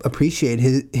appreciate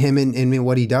him and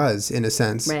what he does in a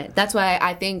sense. Right. That's why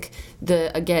I think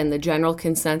the general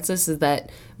consensus is that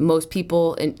most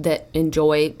people that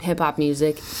enjoy hip hop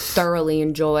music thoroughly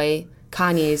enjoy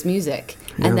Kanye's music,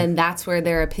 and then that's where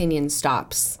their opinion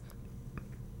stops.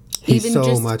 He's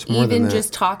much more than that.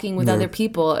 Just talking with other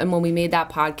people, and when we made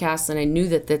that podcast, and I knew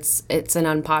that it's an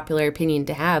unpopular opinion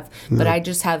to have, but I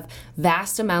just have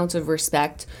vast amounts of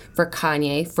respect for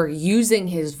Kanye for using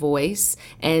his voice,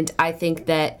 and I think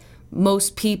that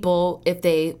most people, if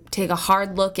they take a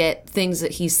hard look at things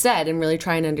that he said and really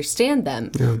try and understand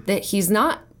them, that he's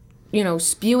not, you know,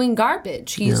 spewing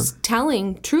garbage. He's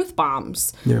telling truth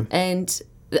bombs, and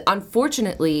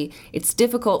unfortunately, it's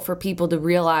difficult for people to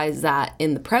realize that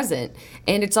in the present.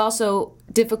 And it's also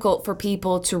difficult for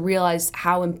people to realize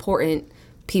how important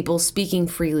people speaking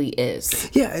freely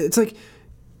is. Yeah, it's like,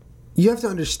 you have to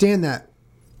understand that,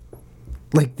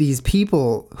 like, these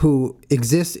people who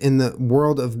exist in the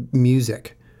world of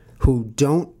music, who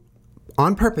don't,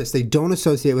 on purpose, they don't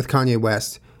associate with Kanye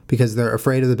West because they're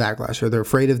afraid of the backlash, or they're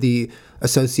afraid of the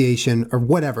association, or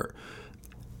whatever.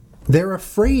 They're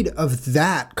afraid of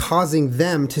that causing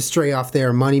them to stray off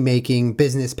their money-making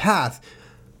business path.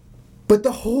 But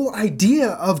the whole idea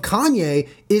of Kanye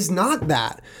is not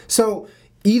that. So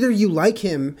either you like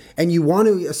him and you want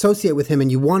to associate with him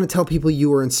and you want to tell people you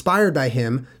were inspired by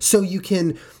him so you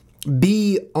can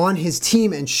be on his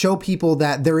team and show people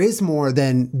that there is more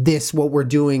than this, what we're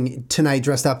doing tonight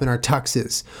dressed up in our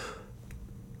tuxes.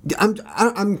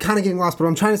 I'm kind of getting lost, but what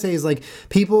I'm trying to say is, like,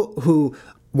 people who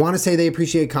want to say they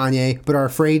appreciate Kanye but are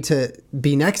afraid to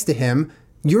be next to him,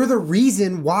 you're the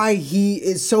reason why he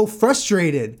is so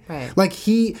frustrated. Right. Like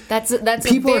that's a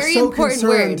very important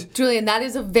word. Julian, that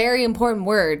is a very important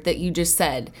word that you just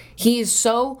said. He is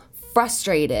so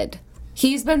frustrated.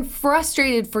 He's been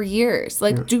frustrated for years.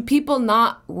 Like, do people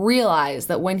not realize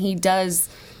that when he does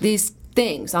these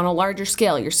things on a larger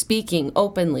scale, you're speaking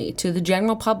openly to the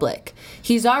general public,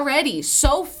 he's already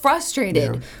so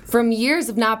frustrated from years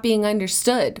of not being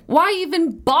understood. Why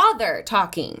even bother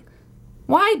talking?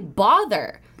 Why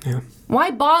bother? Yeah.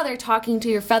 Why bother talking to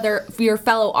your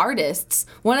fellow artists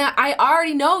when I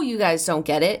already know you guys don't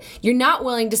get it? You're not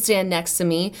willing to stand next to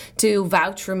me, to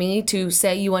vouch for me, to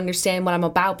say you understand what I'm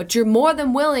about, but you're more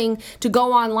than willing to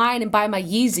go online and buy my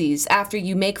Yeezys after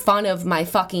you make fun of my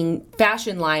fucking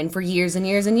fashion line for years and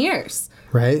years and years.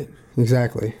 Right?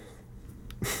 Exactly.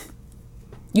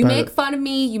 You make fun of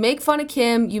me, you make fun of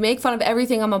Kim, you make fun of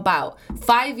everything I'm about.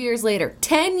 5 years later,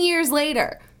 10 years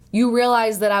later, you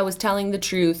realize that I was telling the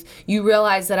truth. You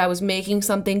realize that I was making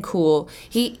something cool.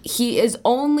 He is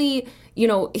only, you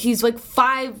know, he's like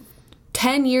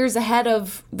 5-10 years ahead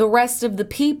of the rest of the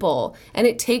people. And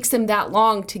it takes him that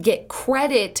long to get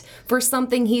credit for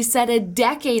something he said a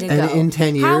decade ago. And in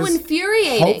 10 years, how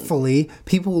infuriating. Hopefully,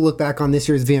 people will look back on this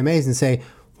year's VMAs and say,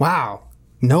 wow,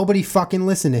 nobody fucking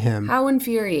listened to him. How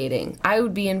infuriating. I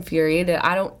would be infuriated.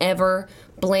 I don't ever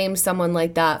blame someone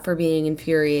like that for being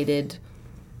infuriated.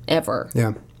 Ever.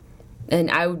 Yeah.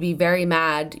 And I would be very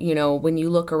mad, you know, when you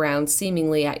look around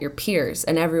seemingly at your peers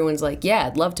and everyone's like, yeah,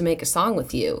 I'd love to make a song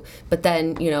with you. But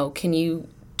then, you know, can you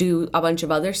do a bunch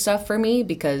of other stuff for me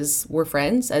because we're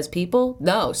friends as people?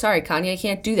 No, sorry, Kanye, I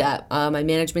can't do that. My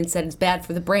management said it's bad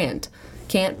for the brand.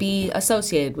 Can't be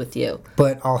associated with you.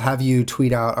 But I'll have you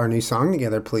tweet out our new song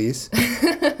together, please.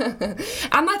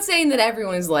 I'm not saying that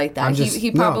everyone's like that.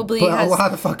 He probably but has a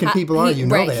lot of fucking people are. You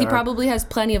know, right? They he are. probably has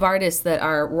plenty of artists that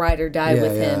are ride or die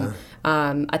with him.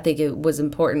 I think it was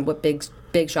important what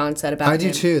Big Sean said about him. I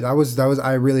do too. That was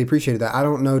I really appreciated that. I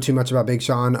don't know too much about Big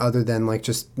Sean other than like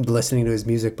just listening to his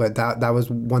music, but that was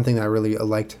one thing that I really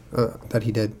liked that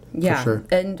he did. Yeah. For sure.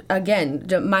 And again,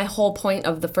 my whole point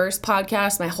of the first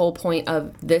podcast, my whole point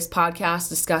of this podcast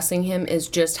discussing him is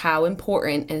just how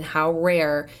important and how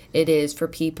rare it is for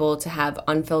people to have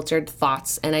unfiltered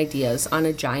thoughts and ideas on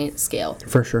a giant scale.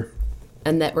 For sure.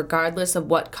 And that regardless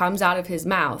of what comes out of his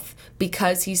mouth,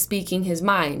 because he's speaking his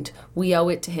mind, we owe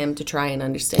it to him to try and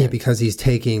understand. Yeah, because he's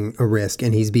taking a risk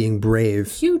and he's being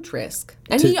brave. Huge risk.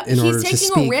 And in he's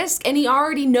taking a risk and he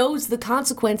already knows the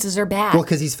consequences are bad. Well,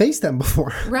 because he's faced them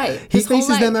before. Right. He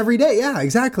faces them every day. Yeah,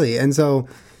 exactly. And so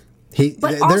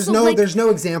there's no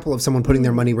example of someone putting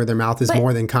their money where their mouth is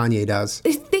more than Kanye does.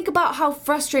 Think about how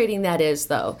frustrating that is,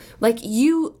 though. Like,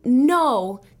 you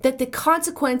know that the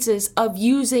consequences of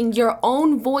using your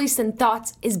own voice and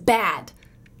thoughts is bad.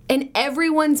 In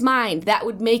everyone's mind, that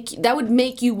would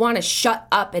make you want to shut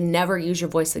up and never use your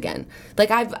voice again.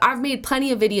 Like, I've made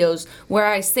plenty of videos where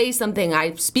I say something,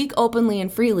 I speak openly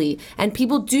and freely, and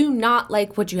people do not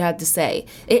like what you have to say.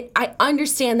 I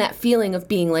understand that feeling of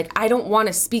being like, I don't want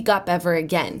to speak up ever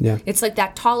again. Yeah. It's like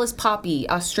that tallest poppy,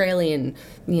 Australian,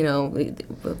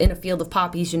 in a field of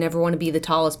poppies, you never want to be the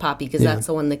tallest poppy because that's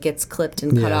the one that gets clipped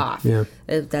and cut off. Yeah.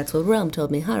 That's what Rum told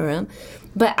me. Hi, Rum.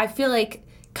 But I feel like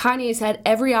Kanye's had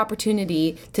every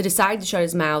opportunity to decide to shut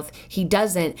his mouth. He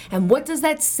doesn't. And what does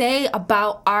that say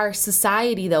about our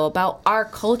society, though, about our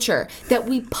culture? That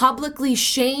we publicly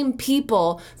shame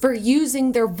people for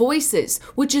using their voices,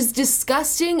 which is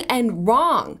disgusting and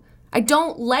wrong. I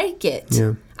don't like it.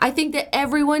 Yeah. I think that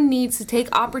everyone needs to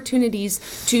take opportunities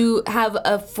to have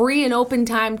a free and open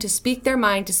time to speak their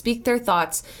mind, to speak their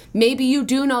thoughts. Maybe you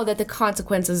do know that the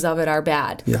consequences of it are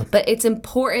bad. Yeah. But it's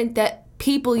important that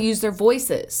people use their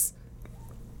voices.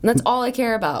 And that's all I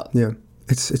care about. Yeah,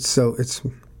 it's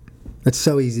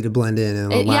so easy to blend in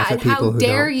and laugh at people who don't.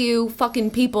 How dare you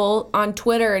fucking people on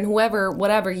Twitter and whoever,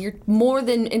 whatever, you're more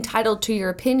than entitled to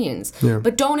your opinions. Yeah.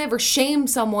 But don't ever shame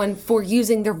someone for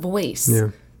using their voice. Yeah.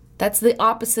 That's the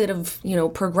opposite of,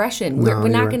 progression. We're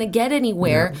not going to get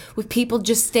anywhere with people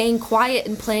just staying quiet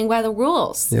and playing by the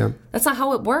rules. Yeah. That's not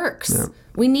how it works. Yeah.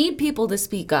 We need people to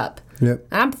speak up. Yep.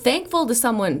 And I'm thankful to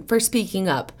someone for speaking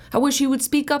up. I wish he would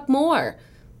speak up more.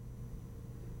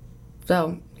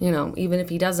 So, even if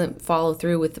he doesn't follow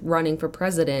through with running for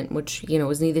president, which,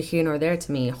 is neither here nor there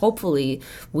to me, hopefully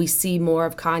we see more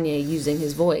of Kanye using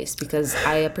his voice because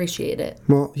I appreciate it.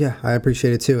 Well, yeah, I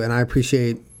appreciate it too. And I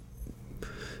appreciate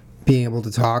being able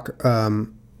to talk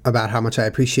about how much I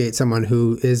appreciate someone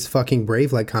who is fucking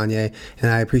brave like Kanye.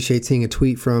 And I appreciate seeing a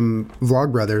tweet from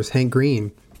Vlogbrothers, Hank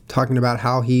Green, talking about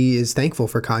how he is thankful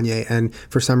for Kanye. And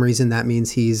for some reason, that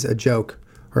means he's a joke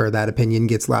or that opinion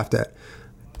gets laughed at.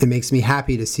 It makes me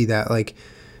happy to see that,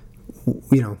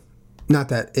 not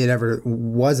that it ever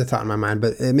was a thought in my mind,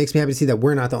 but it makes me happy to see that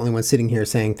we're not the only ones sitting here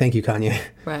saying, thank you, Kanye.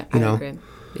 Right, I agree.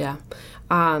 Yeah.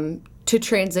 To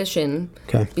transition,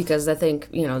 okay, because I think,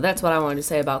 that's what I wanted to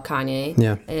say about Kanye.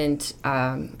 Yeah. And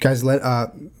guys,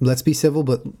 let's be civil,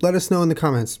 but let us know in the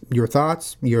comments your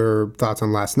thoughts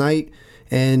on last night,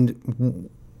 and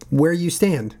where you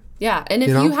stand. Yeah, and if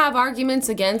you have arguments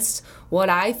against what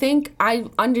I think, I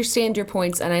understand your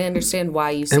points and I understand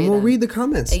why you say them. And we'll read the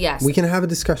comments. Yes. We can have a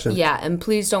discussion. Yeah, and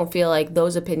please don't feel like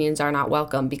those opinions are not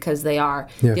welcome, because they are.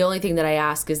 Yeah. The only thing that I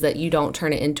ask is that you don't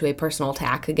turn it into a personal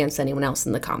attack against anyone else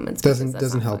in the comments.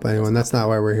 Doesn't help anyone. That's not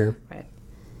why we're here. Right.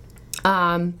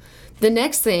 The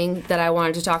next thing that I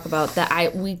wanted to talk about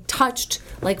that we touched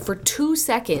for 2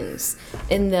 seconds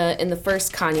in the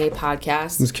first Kanye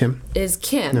podcast is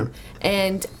Kim. Yeah.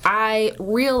 And I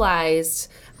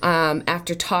realized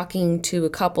after talking to a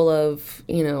couple of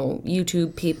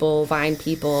YouTube people, Vine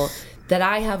people, that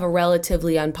I have a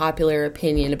relatively unpopular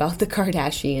opinion about the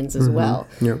Kardashians as well.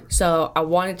 Yeah. So I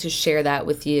wanted to share that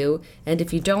with you. And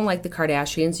if you don't like the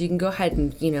Kardashians, you can go ahead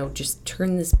and, just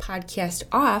turn this podcast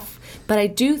off. But I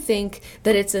do think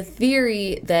that it's a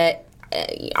theory that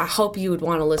I hope you would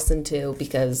want to listen to,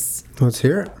 because let's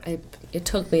hear it. It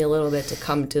took me a little bit to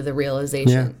come to the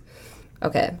realization. Yeah.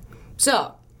 Okay.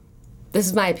 So this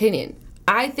is my opinion.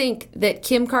 I think that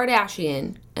Kim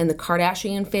Kardashian and the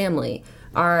Kardashian family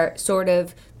are sort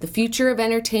of the future of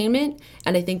entertainment,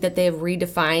 and I think that they have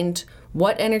redefined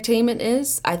what entertainment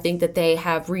is. I think that they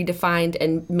have redefined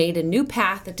and made a new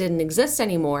path that didn't exist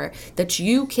anymore, that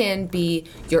you can be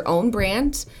your own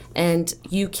brand and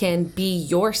you can be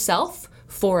yourself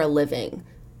for a living.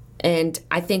 And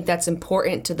I think that's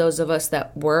important to those of us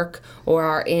that work or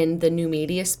are in the new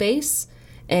media space.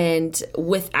 And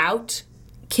without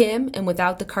Kim and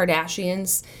without the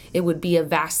Kardashians, it would be a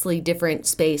vastly different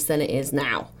space than it is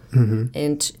now.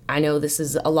 And I know this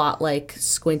is a lot like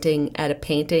squinting at a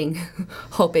painting,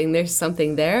 hoping there's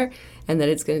something there, and that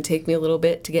it's going to take me a little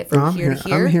bit to get from here to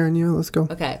here. I'm hearing you. Let's go.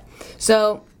 Okay.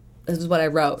 So this is what I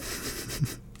wrote.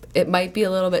 It might be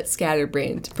a little bit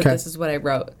scatterbrained, but this is what I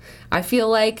wrote. I feel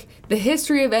like the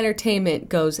history of entertainment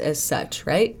goes as such,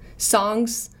 right?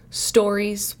 Songs,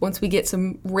 stories. Once we get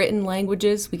some written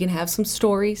languages, we can have some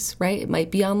stories, right? It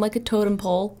might be on like a totem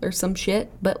pole or some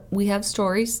shit, but we have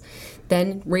stories.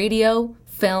 Then radio,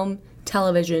 film,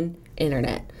 television,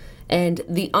 internet. And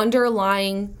the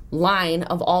underlying line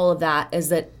of all of that is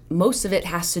that most of it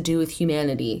has to do with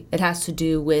humanity. It has to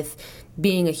do with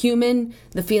being a human,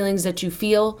 the feelings that you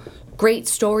feel. Great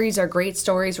stories are great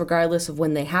stories regardless of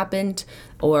when they happened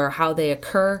or how they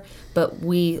occur, but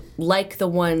we like the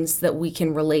ones that we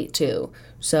can relate to.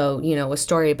 So, you know, a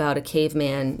story about a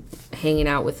caveman hanging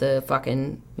out with a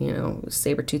fucking, you know,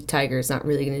 saber-toothed tiger is not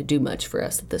really going to do much for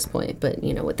us at this point. But,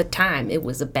 you know, at the time, it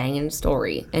was a banging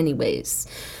story. Anyways,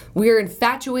 we're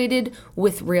infatuated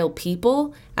with real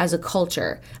people as a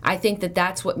culture. I think that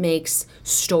that's what makes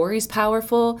stories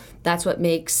powerful. That's what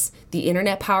makes the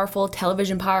internet powerful,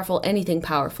 television powerful, anything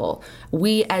powerful.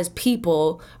 We as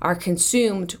people are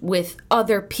consumed with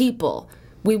other people.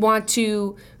 We want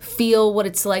to feel what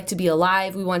it's like to be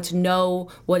alive. We want to know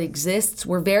what exists.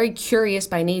 We're very curious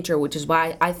by nature, which is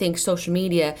why I think social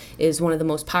media is one of the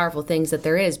most powerful things that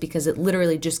there is, because it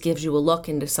literally just gives you a look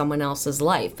into someone else's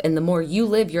life. And the more you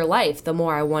live your life, the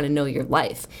more I want to know your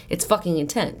life. It's fucking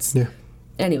intense. Yeah.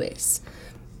 Anyways,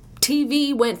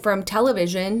 TV went from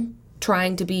television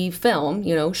trying to be film,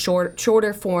 you know,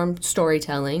 shorter form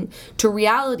storytelling, to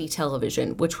reality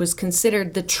television, which was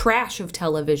considered the trash of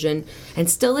television and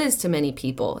still is to many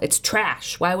people. It's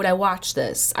trash. Why would I watch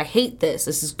this? I hate this.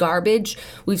 This is garbage.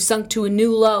 We've sunk to a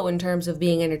new low in terms of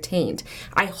being entertained.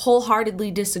 I wholeheartedly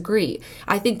disagree.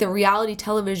 I think the reality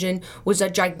television was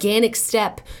a gigantic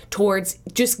step towards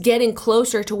just getting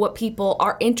closer to what people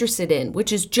are interested in,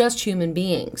 which is just human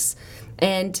beings.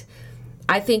 And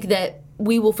I think that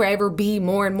we will forever be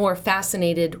more and more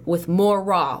fascinated with more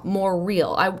raw, more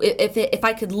real. If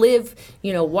I could live,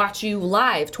 you know, watch you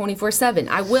live 24/7,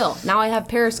 I will. Now I have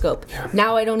Periscope. Yeah.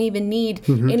 Now I don't even need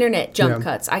internet jump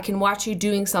cuts. I can watch you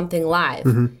doing something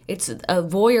live. It's a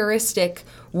voyeuristic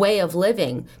way of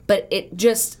living, but it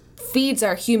just feeds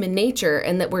our human nature,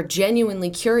 and that we're genuinely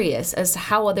curious as to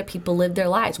how other people live their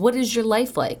lives. What is your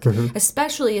life like?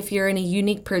 Especially if you're in a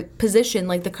unique position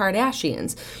like the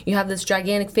Kardashians. You have this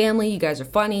gigantic family. You guys are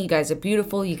funny. You guys are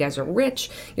beautiful. You guys are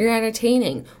rich. You're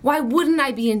entertaining. Why wouldn't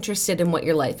I be interested in what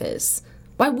your life is?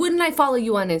 Why wouldn't I follow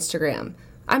you on Instagram?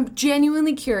 I'm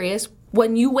genuinely curious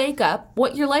when you wake up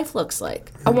what your life looks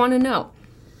like. I want to know.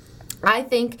 I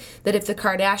think that if the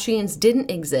Kardashians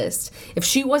didn't exist, if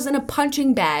she wasn't a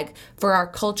punching bag for our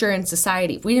culture and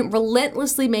society, if we didn't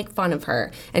relentlessly make fun of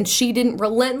her, and she didn't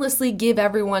relentlessly give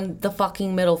everyone the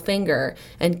fucking middle finger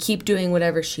and keep doing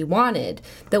whatever she wanted,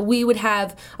 that we would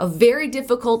have a very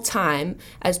difficult time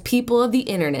as people of the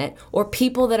internet, or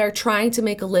people that are trying to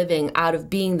make a living out of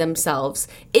being themselves,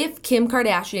 if Kim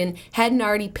Kardashian hadn't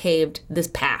already paved this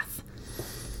path.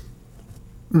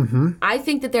 I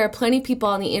think that there are plenty of people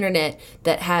on the internet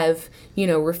that have, you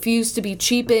know, refused to be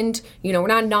cheapened. You know, we're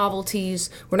not novelties.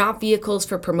 We're not vehicles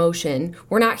for promotion.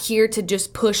 We're not here to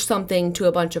just push something to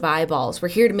a bunch of eyeballs. We're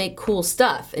here to make cool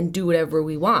stuff and do whatever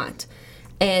we want.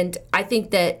 And I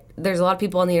think that there's a lot of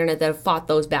people on the internet that have fought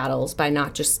those battles by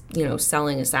not just, you know,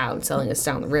 selling us out and selling us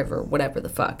down the river, whatever the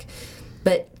fuck.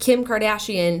 But Kim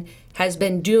Kardashian has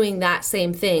been doing that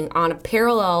same thing on a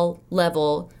parallel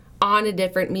level on a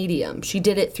different medium. She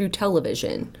did it through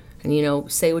television. And, you know,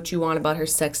 say what you want about her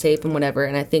sex tape and whatever.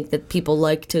 And I think that people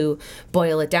like to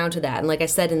boil it down to that. And like I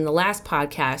said in the last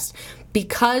podcast,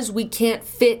 because we can't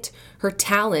fit her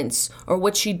talents or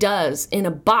what she does in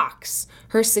a box,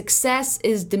 her success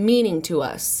is demeaning to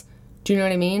us. Do you know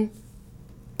what I mean?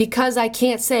 Because I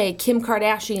can't say Kim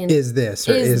Kardashian is this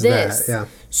or is that. Yeah.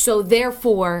 So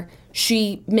therefore,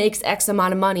 she makes X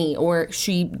amount of money, or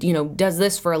she, you know, does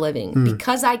this for a living.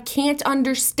 Because I can't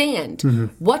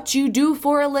understand what you do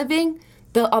for a living,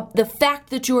 the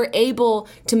fact that you are able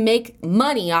to make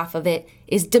money off of it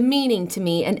is demeaning to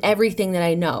me and everything that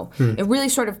I know. It really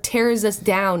sort of tears us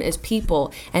down as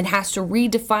people and has to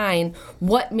redefine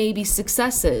what maybe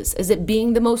success is. Is it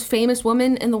being the most famous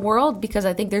woman in the world? Because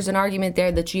I think there's an argument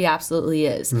there that she absolutely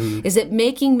is. Is it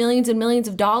making millions and millions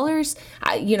of dollars?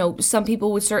 You know, some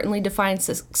people would certainly define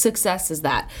success as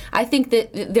that. I think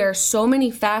that there are so many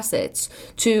facets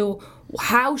to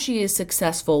how she is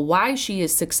successful, why she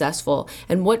is successful,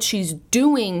 and what she's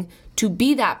doing to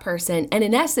be that person. And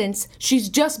in essence, she's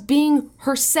just being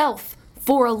herself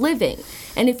for a living.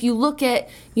 And if you look at,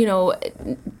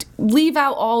 leave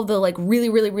out all the like really,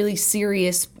 really, really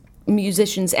serious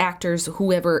musicians, actors,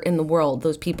 whoever in the world,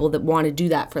 those people that want to do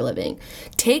that for a living.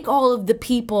 Take all of the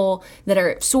people that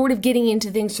are sort of getting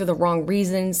into things for the wrong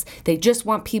reasons. They just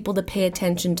want people to pay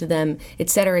attention to them, et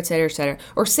cetera, et cetera, et cetera.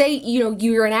 Or say,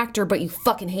 you're an actor, but you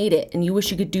fucking hate it and you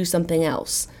wish you could do something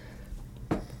else.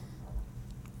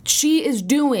 She is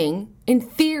doing, in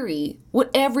theory,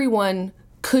 what everyone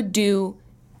could do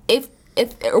if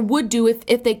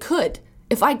they could.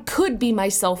 If I could be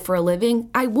myself for a living,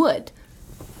 I would.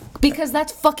 Because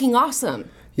that's fucking awesome.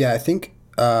 Yeah, I think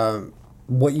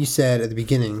what you said at the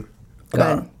beginning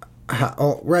about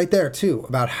how, right there too,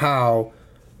 about how,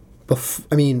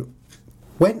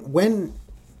 when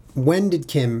did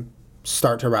Kim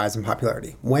start to rise in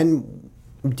popularity? Do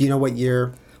you know what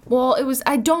year? Well,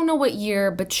 I don't know what year,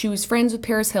 but she was friends with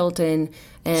Paris Hilton.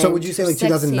 And so would you say like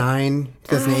 2009,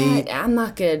 2008? I'm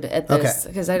not good at this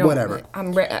because I don't. Whatever.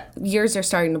 Years are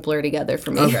starting to blur together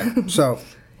for me. Okay, so.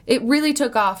 It really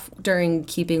took off during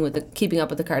Keeping Up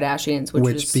with the Kardashians, which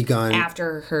was begun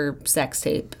after her sex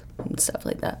tape and stuff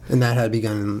like that. And that had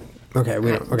begun. Okay.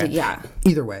 Yeah.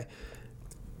 Either way,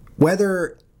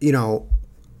 whether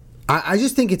I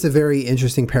just think it's a very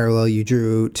interesting parallel you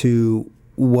drew to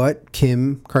what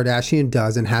Kim Kardashian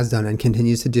does and has done and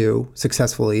continues to do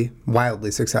successfully, wildly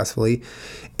successfully,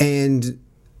 and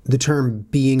the term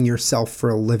being yourself for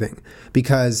a living,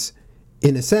 because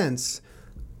in a sense,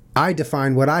 I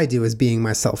define what I do as being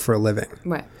myself for a living.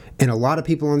 Right. And a lot of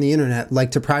people on the internet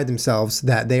like to pride themselves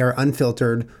that they are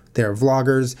unfiltered, they're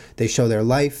vloggers, they show their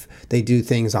life, they do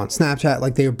things on Snapchat,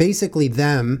 like they're basically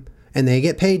them, and they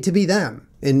get paid to be them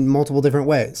in multiple different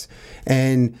ways.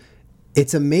 And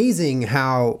it's amazing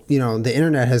how, the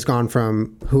internet has gone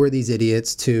from who are these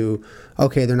idiots to,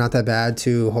 okay, they're not that bad,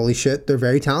 to holy shit, they're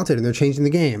very talented and they're changing the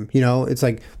game. It's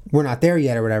like we're not there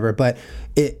yet or whatever, but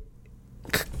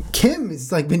Kim has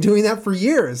been doing that for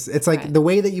years. It's like right. The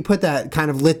way that you put that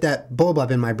kind of lit that bulb up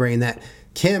in my brain that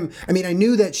Kim, I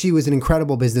knew that she was an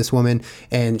incredible businesswoman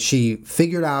and she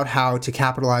figured out how to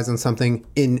capitalize on something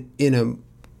in a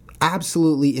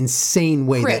absolutely insane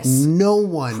way that no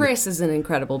one... Kris is an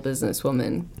incredible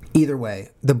businesswoman. Either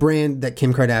way, the brand that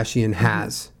Kim Kardashian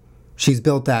has, she's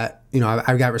built that,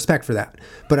 I've got respect for that.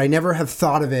 But I never have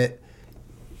thought of it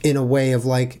in a way of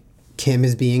Kim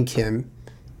is being Kim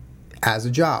as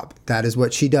a job. That is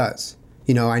what she does.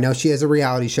 I know she has a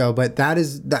reality show, but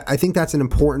I think that's an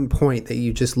important point that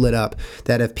you just lit up,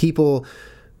 that if people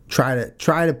try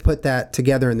to put that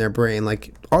together in their brain,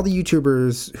 like all the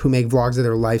YouTubers who make vlogs of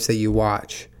their lives that you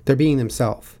watch, they're being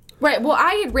themselves. Right. Well,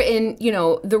 I had written,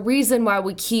 the reason why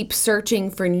we keep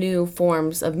searching for new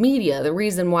forms of media, the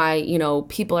reason why,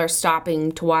 people are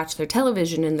stopping to watch their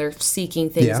television and they're seeking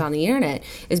things on the internet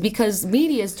is because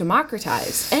media is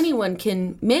democratized. Anyone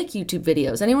can make YouTube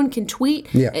videos. Anyone can tweet,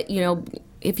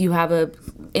 if you have a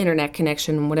internet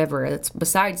connection and whatever. That's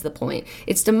besides the point.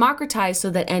 It's democratized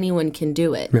so that anyone can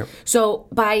do it. Yeah. So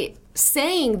by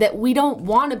saying that we don't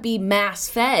want to be mass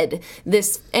fed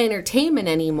this entertainment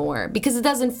anymore because it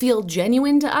doesn't feel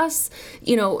genuine to us,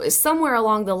 somewhere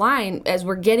along the line, as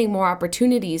we're getting more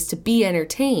opportunities to be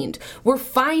entertained, we're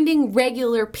finding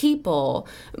regular people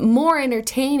more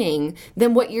entertaining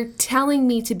than what you're telling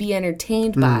me to be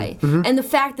entertained by. Mm-hmm. And the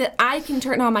fact that I can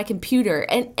turn on my computer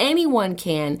and anyone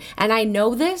can, and I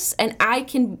know this, and I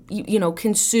can,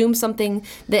 consume something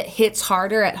that hits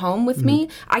harder at home with me.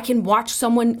 I can watch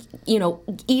someone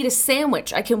eat a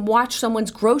sandwich. I can watch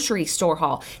someone's grocery store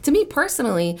haul. To me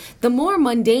personally, the more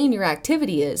mundane your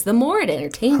activity is, the more it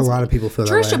entertains me. A lot of people feel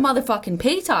Trisha that way. Motherfucking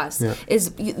Paytas is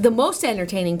the most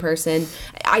entertaining person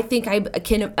I think I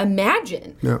can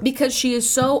imagine because she is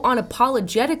so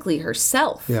unapologetically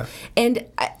herself. Yeah. And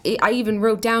I even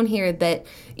wrote down here that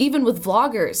even with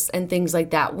vloggers and things like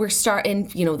that, we're starting,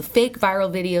 the fake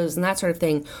viral videos and that sort of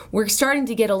thing, we're starting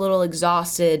to get a little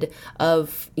exhausted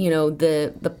of,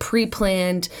 the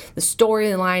pre-planned, the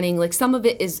storylining. Like some of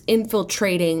it is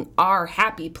infiltrating our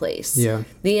happy place. Yeah.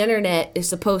 The internet is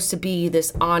supposed to be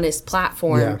this honest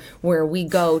platform where we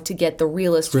go to get the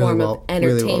realest form of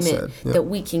entertainment that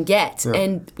we can get. Yeah.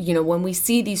 And, when we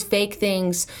see these fake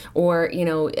things or,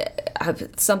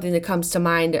 something that comes to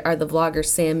mind are the vloggers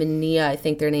Sam and Nia, I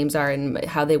think their names are, and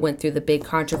how they went through the big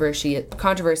controversy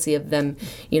of them,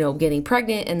 getting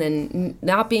pregnant and then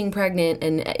not being pregnant,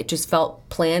 and it just felt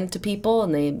planned to people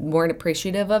and they weren't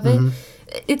appreciative of it.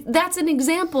 Mm-hmm. That's an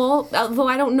example, although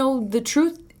I don't know the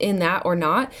truth in that or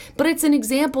not, but it's an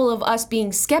example of us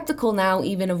being skeptical now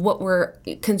even of what we're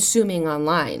consuming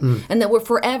online, and that we're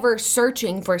forever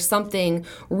searching for something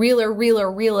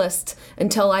realist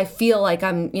until I feel like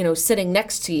I'm, sitting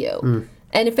next to you.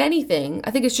 And if anything,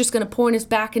 I think it's just going to point us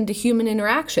back into human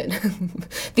interaction.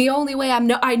 The only way I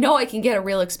know I can get a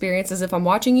real experience is if I'm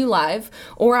watching you live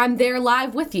or I'm there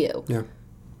live with you. Yeah.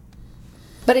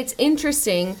 But it's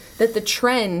interesting that the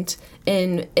trend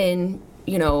in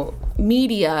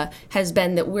media has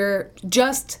been that we're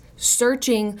just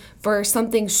searching for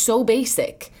something so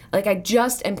basic. Like, I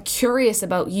just am curious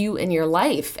about you and your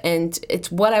life, and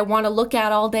it's what I want to look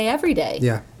at all day, every day.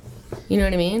 Yeah. You know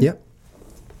what I mean? Yep.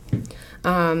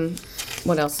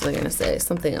 What else was I going to say?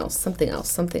 Something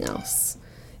else.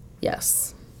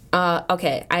 Yes.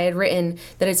 Okay, I had written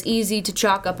that it's easy to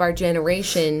chalk up our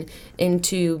generation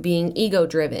into being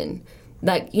ego-driven.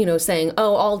 Like, saying,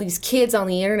 oh, all these kids on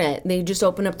the internet, they just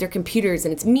open up their computers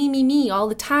and it's me all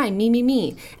the time,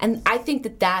 me. And I think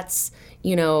that that's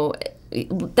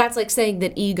like saying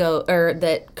that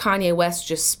that Kanye West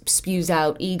just spews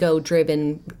out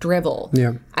ego-driven drivel.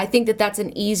 Yeah. I think that that's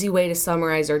an easy way to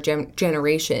summarize our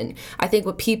generation. I think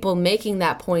what people making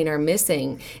that point are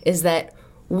missing is that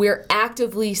we're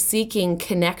actively seeking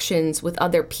connections with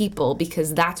other people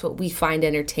because that's what we find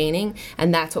entertaining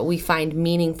and that's what we find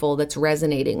meaningful, that's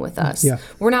resonating with us. Yeah.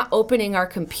 We're not opening our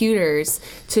computers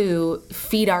to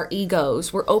feed our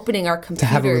egos. We're opening our computers to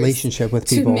have a relationship with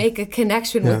people, to make a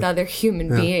connection with other human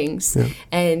beings. Yeah.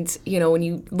 And, when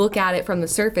you look at it from the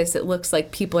surface, it looks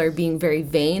like people are being very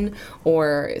vain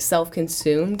or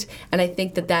self-consumed. And I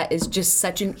think that that is just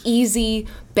such an easy,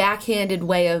 backhanded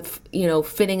way of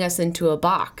fitting us into a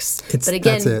box. But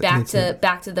again, back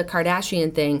to the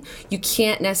Kardashian thing, you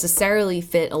can't necessarily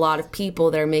fit a lot of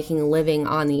people that are making a living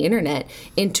on the internet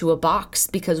into a box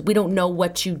because we don't know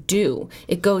what you do.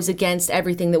 It goes against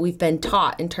everything that we've been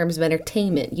taught in terms of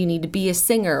entertainment. You need to be a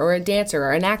singer or a dancer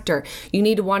or an actor. You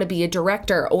need to want to be a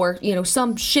director or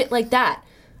some shit like that.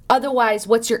 Otherwise,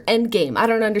 what's your end game? I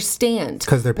don't understand.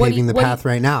 Because they're paving the path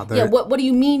right now. What do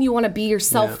you mean you want to be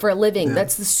yourself for a living? Yeah.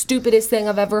 That's the stupidest thing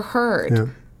I've ever heard. Yeah.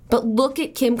 But look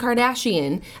at Kim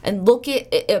Kardashian and look at,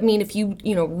 if you,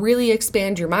 really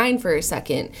expand your mind for a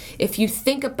second, if you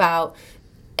think about,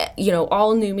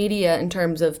 all new media in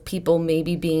terms of people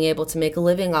maybe being able to make a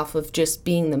living off of just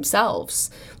being themselves,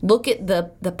 look at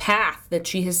the path that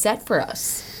she has set for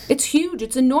us. It's huge.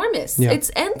 It's enormous. Yeah.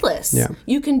 It's endless. Yeah.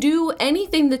 You can do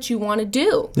anything that you want to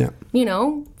do. Yeah.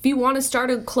 If you want to start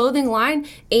a clothing line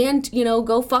and,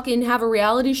 go fucking have a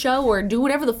reality show or do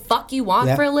whatever the fuck you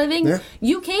want for a living,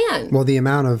 you can. Well, the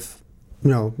amount of,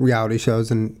 reality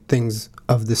shows and things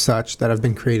of the such that have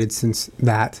been created since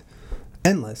that,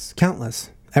 endless, countless,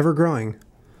 ever growing.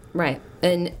 Right.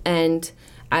 And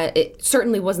it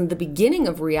certainly wasn't the beginning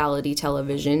of reality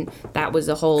television. That was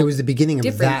a whole It was the beginning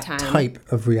of that time.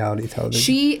 Type of reality television.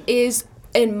 She is,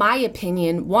 in my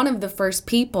opinion, one of the first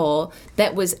people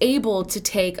that was able to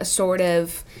take a sort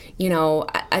of,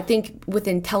 I think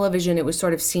within television it was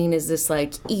sort of seen as this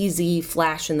like easy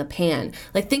flash in the pan.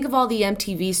 Like think of all the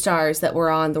MTV stars that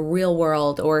were on The Real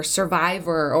World or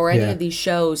Survivor or any of these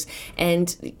shows,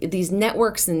 and these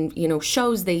networks and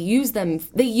shows, they use them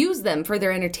for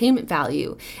their entertainment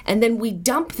value, and then we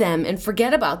dump them and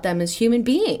forget about them as human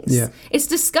beings. Yeah. It's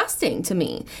disgusting to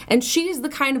me. And she's the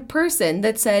kind of person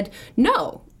that said,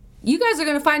 no, you guys are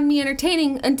going to find me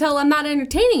entertaining until I'm not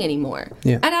entertaining anymore.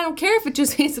 Yeah. And I don't care if it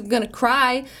just means I'm going to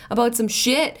cry about some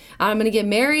shit. I'm going to get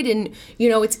married. And,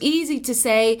 it's easy to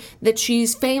say that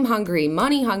she's fame hungry,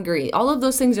 money hungry. All of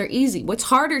those things are easy. What's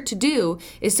harder to do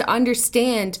is to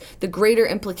understand the greater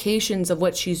implications of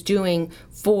what she's doing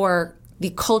for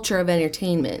the culture of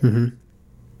entertainment. Mm-hmm.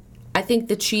 I think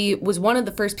that she was one of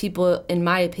the first people, in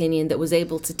my opinion, that was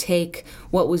able to take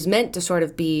what was meant to sort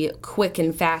of be quick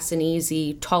and fast and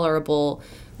easy, tolerable,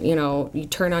 you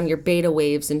turn on your beta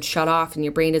waves and shut off and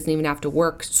your brain doesn't even have to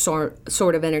work sort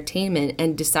of entertainment,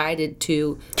 and decided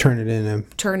to turn it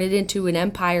into an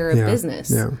empire of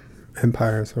business. Yeah,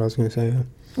 empire is what I was going to say. Yeah.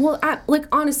 Well,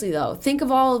 honestly, though, think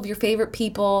of all of your favorite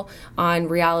people on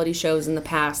reality shows in the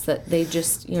past that they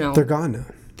just, they're gone now.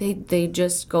 They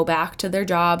just go back to their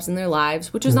jobs and their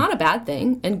lives, which is not a bad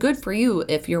thing, and good for you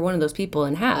if you're one of those people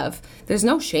and have. There's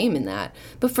no shame in that.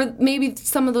 But for maybe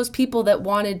some of those people that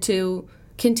wanted to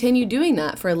continue doing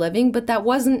that for a living, but that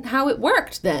wasn't how it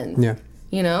worked then. Yeah.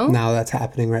 Now that's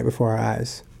happening right before our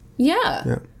eyes.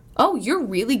 Yeah. Oh, you're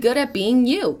really good at being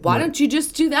you. Why don't you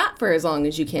just do that for as long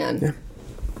as you can? Yeah.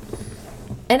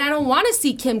 And I don't want to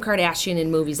see Kim Kardashian in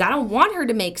movies. I don't want her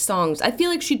to make songs. I feel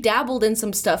like she dabbled in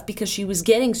some stuff because she was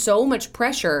getting so much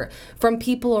pressure from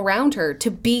people around her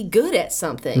to be good at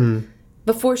something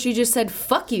before she just said,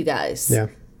 fuck you guys. Yeah.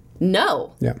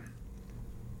 No. Yeah.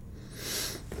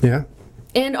 Yeah.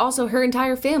 And also her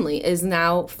entire family is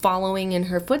now following in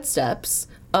her footsteps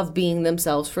of being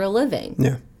themselves for a living.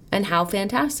 Yeah. And how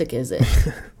fantastic is it?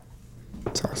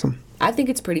 It's awesome. I think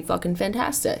it's pretty fucking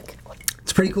fantastic.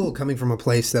 It's pretty cool coming from a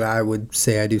place that I would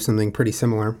say I do something pretty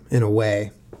similar in a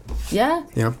way. Yeah?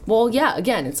 Yeah. Well, yeah,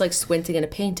 again, it's like squinting in a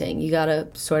painting. You gotta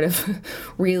sort of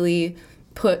really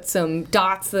put some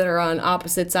dots that are on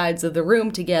opposite sides of the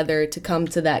room together to come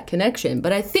to that connection.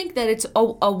 But I think that it's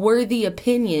a worthy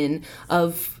opinion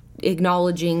of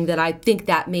acknowledging that I think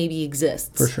that maybe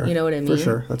exists. For sure. You know what I mean? For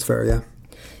sure. That's fair, yeah.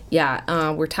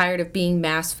 Yeah, we're tired of being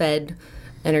mass-fed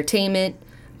entertainment.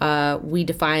 We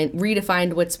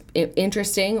redefined what's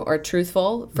interesting or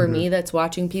truthful. For me, that's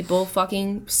watching people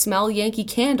fucking smell Yankee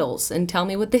candles and tell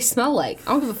me what they smell like.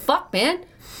 I don't give a fuck, man.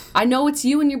 I know it's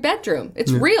you in your bedroom.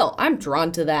 It's real. I'm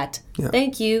drawn to that. Yeah.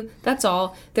 Thank you. That's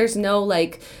all. There's no,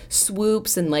 like,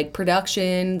 swoops and, like,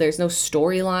 production. There's no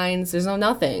storylines. There's no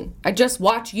nothing. I just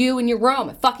watch you in your room.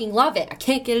 I fucking love it. I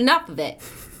can't get enough of it.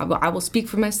 I will speak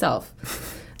for myself.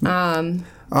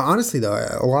 Honestly, though,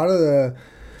 a lot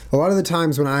of the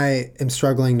times when I am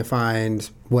struggling to find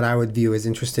what I would view as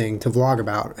interesting to vlog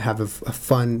about, have a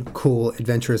fun, cool,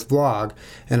 adventurous vlog,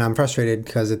 and I'm frustrated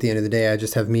because at the end of the day I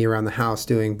just have me around the house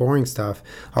doing boring stuff,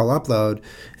 I'll upload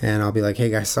and I'll be like, hey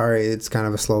guys, sorry, it's kind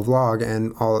of a slow vlog,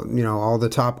 and all the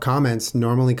top comments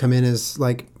normally come in as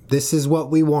like, this is what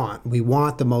we want. We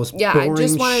want the most boring shit. I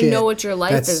just want to know what your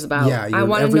life is about. Yeah, I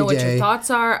want to know what your thoughts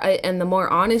are, and the more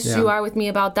honest you are with me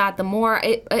about that, the more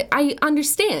I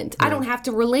understand. Yeah. I don't have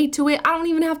to relate to it. I don't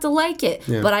even have to like it.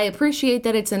 Yeah. But I appreciate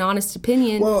that it's an honest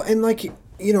opinion. Well, and like,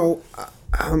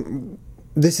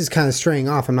 this is kind of straying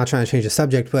off. I'm not trying to change the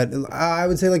subject, but I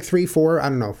would say like 3, 4, I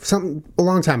don't know, a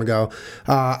long time ago.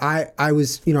 I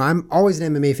was, I'm always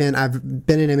an MMA fan. I've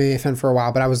been an MMA fan for a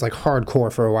while, but I was like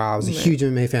hardcore for a while. I was a huge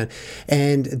MMA fan.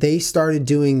 And they started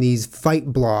doing these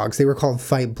fight blogs. They were called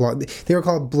They were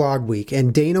called Blog Week.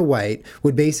 And Dana White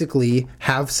would basically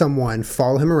have someone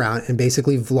follow him around and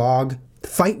basically vlog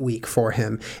Fight Week for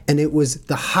him, and it was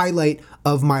the highlight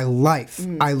of my life.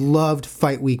 I loved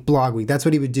Fight Week, Blog Week. That's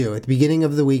what he would do at the beginning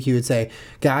of the week. He would say,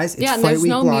 "Guys, it's Fight Week,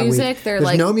 no Blog music. Week. There's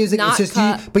like no music. It's just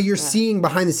you, but you're yeah. seeing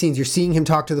behind the scenes. You're seeing him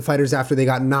talk to the fighters after they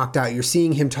got knocked out. You're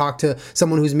seeing him talk to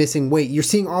someone who's missing weight. You're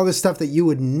seeing all this stuff that you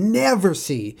would never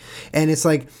see. And it's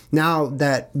like now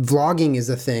that vlogging is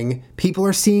a thing, people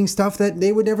are seeing stuff that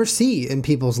they would never see in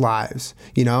people's lives.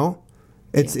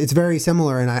 It's very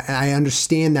similar, and I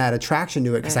understand that attraction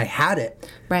to it because I had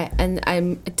it. Right,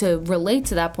 and to relate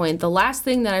to that point, the last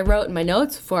thing that I wrote in my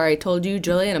notes before I told you,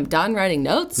 Julian, I'm done writing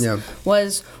notes,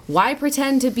 was why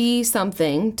pretend to be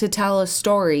something to tell a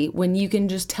story when you can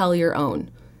just tell your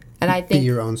own? And I think be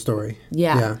your own story.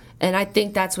 Yeah, and I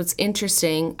think that's what's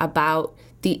interesting about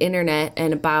the internet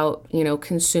and about,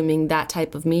 consuming that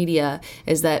type of media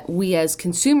is that we as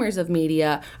consumers of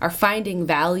media are finding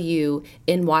value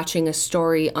in watching a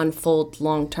story unfold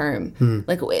long term.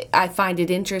 Like, I find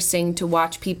it interesting to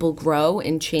watch people grow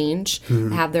and change,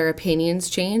 have their opinions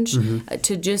change,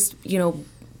 to just,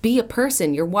 be a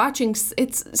person. You're watching.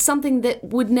 It's something that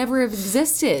would never have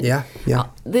existed. Yeah.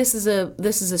 This is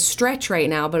a stretch right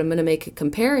now, but I'm going to make a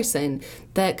comparison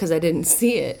because I didn't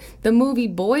see it. The movie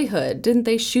Boyhood, didn't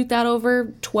they shoot that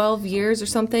over 12 years or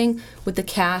something with the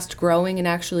cast growing and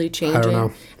actually changing? I don't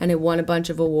know. And it won a bunch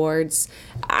of awards.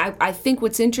 I think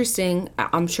what's interesting.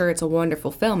 I'm sure it's a wonderful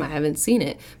film. I haven't seen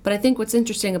it, but I think what's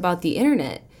interesting about the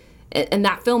internet and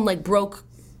that film broke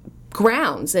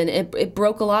grounds, and it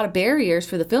broke a lot of barriers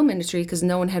for the film industry because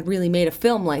no one had really made a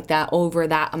film like that over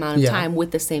that amount of time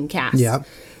with the same cast. Yeah.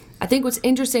 I think what's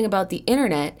interesting about the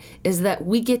internet is that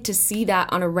we get to see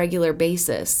that on a regular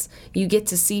basis. You get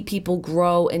to see people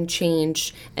grow and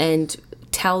change and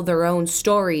tell their own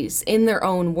stories in their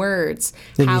own words,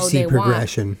 and how you see they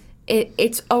progression.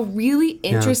 It's a really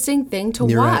interesting thing to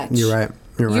You're watch. Right. You're right.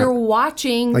 You're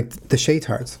watching like the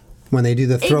Shaytards. When they do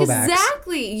the throwbacks.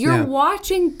 Exactly. You're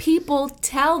watching people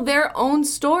tell their own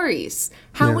stories.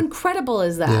 How incredible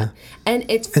is that? Yeah. And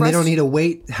it's and they don't need to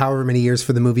wait however many years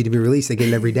for the movie to be released. They get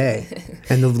it every day.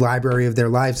 And the library of their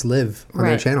lives live on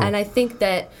their channel. And I think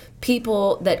that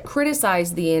people that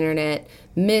criticize the internet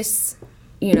miss,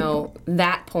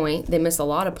 that point. They miss a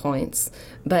lot of points.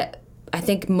 But I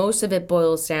think most of it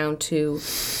boils down to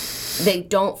they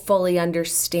don't fully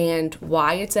understand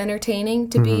why it's entertaining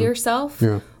to be yourself.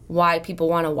 Yeah. Why people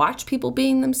want to watch people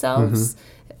being themselves.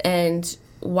 And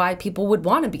why people would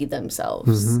want to be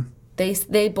themselves.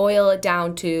 They boil it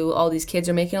down to all these kids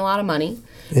are making a lot of money.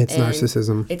 It's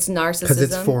narcissism. It's narcissism. Because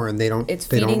it's foreign. It's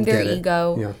feeding their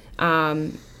ego. Yeah.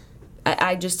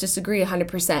 I just disagree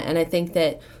 100%. And I think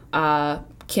that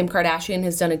Kim Kardashian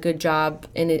has done a good job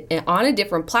on a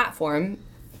different platform,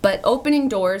 but opening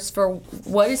doors for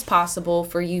what is possible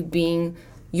for you being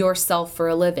yourself for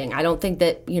a living. I don't think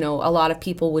that, a lot of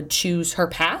people would choose her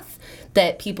path,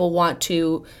 that people want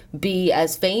to be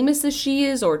as famous as she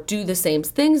is or do the same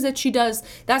things that she does.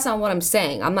 That's not what I'm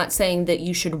saying. I'm not saying that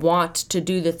you should want to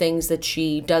do the things that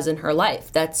she does in her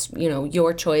life. That's,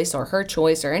 your choice or her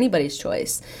choice or anybody's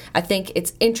choice. I think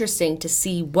it's interesting to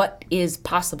see what is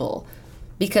possible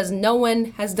because no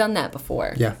one has done that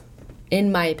before. Yeah.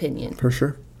 In my opinion. For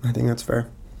sure. I think that's fair.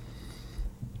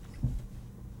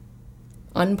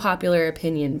 Unpopular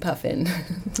opinion, Puffin.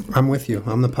 I'm with you.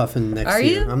 I'm the Puffin next to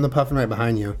you. Are you? I'm the Puffin right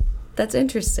behind you. That's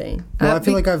interesting. Well, I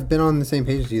feel like I've been on the same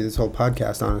page as you this whole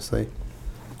podcast, honestly.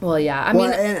 Well, yeah. I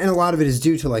mean, and a lot of it is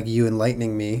due to like you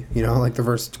enlightening me. Like the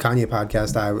first Kanye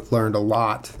podcast, I learned a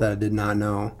lot that I did not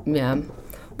know. Yeah.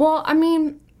 Well, I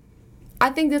mean, I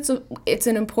think it's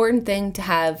an important thing to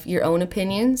have your own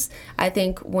opinions. I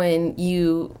think when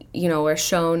you are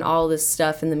shown all this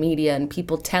stuff in the media and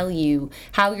people tell you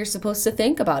how you're supposed to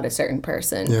think about a certain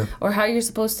person or how you're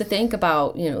supposed to think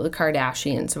about, the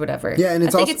Kardashians or whatever. Yeah, and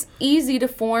I think it's easy to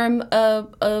form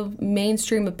a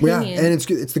mainstream opinion. Yeah, and it's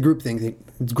the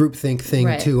groupthink thing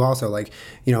right. too also. Like,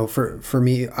 for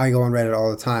me, I go on Reddit all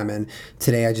the time, and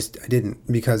today I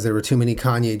didn't because there were too many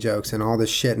Kanye jokes and all this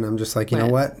shit, and I'm just like, you know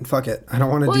what? Fuck it. I don't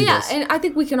want to do this. And I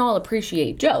think we can all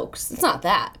appreciate jokes. It's not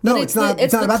that. No, it's not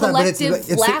about that, but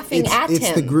it's laughing at him.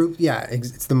 It's the group,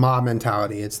 it's the mob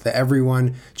mentality. It's the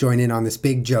everyone join in on this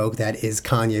big joke that is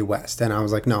Kanye West. And I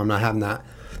was like, no, I'm not having that.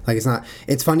 Like,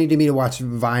 it's funny to me to watch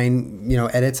Vine,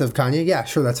 edits of Kanye. Yeah,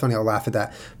 sure, that's funny. I'll laugh at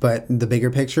that. But the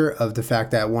bigger picture of the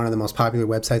fact that one of the most popular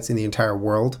websites in the entire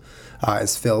world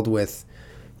is filled with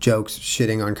jokes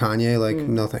shitting on Kanye, like,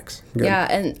 no thanks. Good.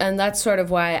 Yeah, and that's sort of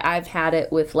why I've had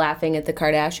it with laughing at the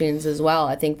Kardashians as well.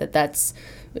 I think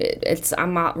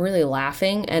I'm not really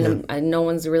laughing, and no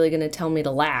one's really going to tell me to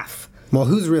laugh. Well,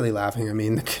 who's really laughing? I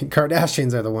mean, the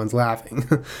Kardashians are the ones laughing.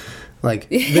 Like,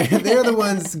 they're the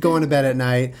ones going to bed at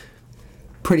night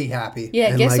pretty happy. Yeah,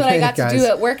 and guess like, what I hey, got guys. to do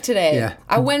at work today? Yeah.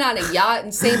 I went on a yacht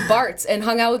in St. Bart's and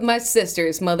hung out with my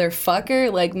sisters,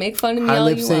 motherfucker. Like, make fun of me all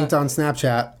you want. I lip-synced on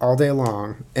Snapchat all day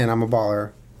long, and I'm a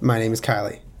baller. My name is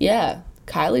Kylie. Yeah.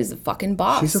 Kylie's a fucking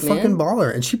boss, She's a fucking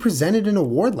baller, and she presented an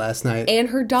award last night. And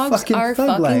her dogs are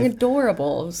fucking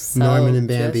adorable. So, Norman and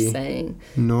Bambi. Just saying.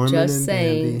 Norman and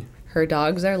Bambi. Her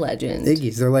dogs are legends.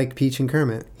 Iggy's. They're like Peach and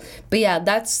Kermit. But yeah,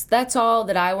 that's all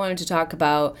that I wanted to talk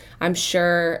about. I'm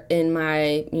sure in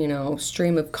my,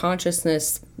 stream of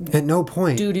consciousness. At no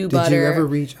point did you ever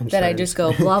reach I just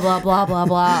go blah blah blah blah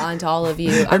blah onto all of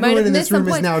you. I Everyone in this room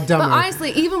is now dumber. But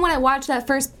honestly, even when I watched that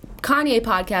first Kanye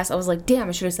podcast, I was like, damn,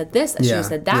 I should have said this. I should have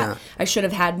said that. Yeah. I should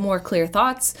have had more clear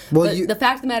thoughts. Well, but the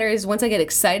fact of the matter is, once I get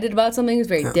excited about something, it's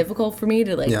very difficult for me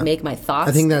to make my thoughts.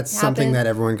 I think that's something that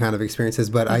everyone kind of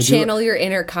experiences. But I channel your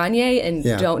inner Kanye and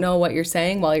don't know what you're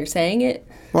saying while you're saying it.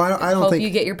 Well, I don't think you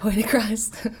get your point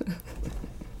across.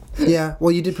 Yeah,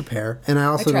 well, you did prepare, and I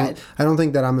also I don't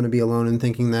think that I'm going to be alone in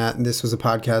thinking that this was a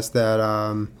podcast that,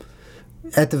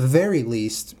 at the very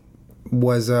least,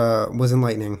 was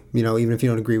enlightening. Even if you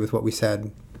don't agree with what we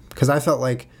said, because I felt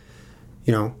like,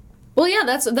 Well, yeah,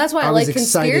 that's why I like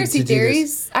conspiracy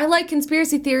theories. I like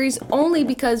conspiracy theories only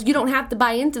because you don't have to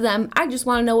buy into them. I just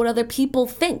want to know what other people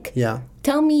think. Yeah.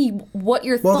 Tell me what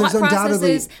your thought process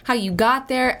is, how you got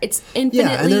there. It's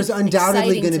infinitely and there's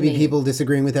undoubtedly going to be people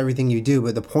disagreeing with everything you do,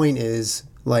 but the point is,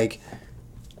 like,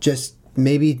 just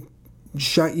maybe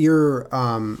shut your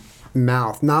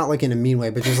mouth, not like in a mean way,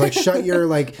 but just like shut your,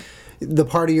 like, the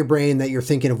part of your brain that you're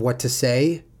thinking of what to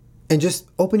say, and just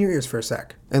open your ears for a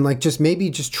sec. And, like,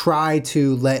 just try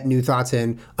to let new thoughts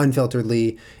in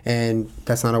unfilteredly. And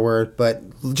that's not a word, but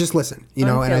just listen, And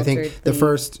I think the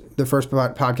first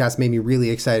podcast made me really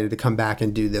excited to come back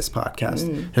and do this podcast.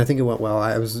 And I think it went well.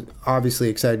 I was obviously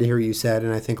excited to hear what you said,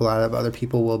 and I think a lot of other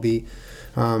people will be.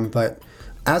 But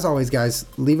as always, guys,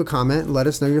 leave a comment. Let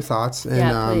us know your thoughts.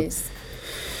 And, please.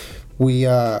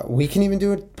 We can even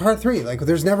do it part 3. Like,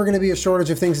 there's never going to be a shortage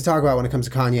of things to talk about when it comes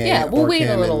to Kanye. Yeah, we'll wait Kim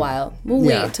a little while. We'll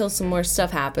wait until some more stuff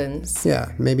happens.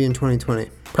 Yeah, maybe in 2020.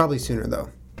 Probably sooner,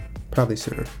 though. Probably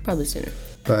sooner. Probably sooner.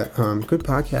 But good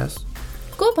podcast.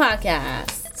 Good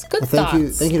podcast. Good Thank you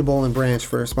thoughts. to Boll and Branch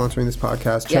for sponsoring this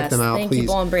podcast. Check them out, thank please. you,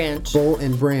 Boll and Branch.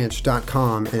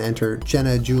 BollandBranch.com and enter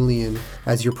Jenna Julian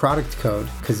as your product code,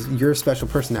 because you're a special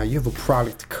person now. You have a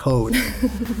product code,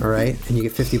 all right? And you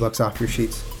get $50 off your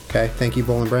sheets. Okay, thank you,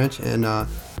 Boll and Branch, and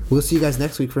we'll see you guys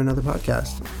next week for another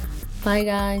podcast. Bye,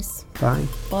 guys. Bye.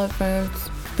 Bye, friends.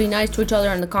 Be nice to each other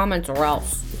in the comments, or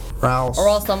else. Rouse. Or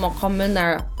else I'm gonna come in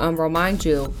there and remind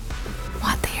you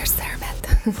what they are serving.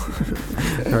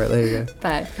 All right, later, guys.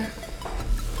 Bye.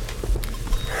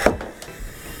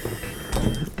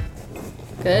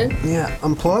 Good? Yeah,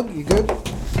 unplug. You good?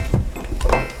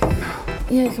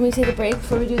 Yeah, can we take a break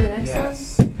before we do the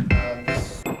next one?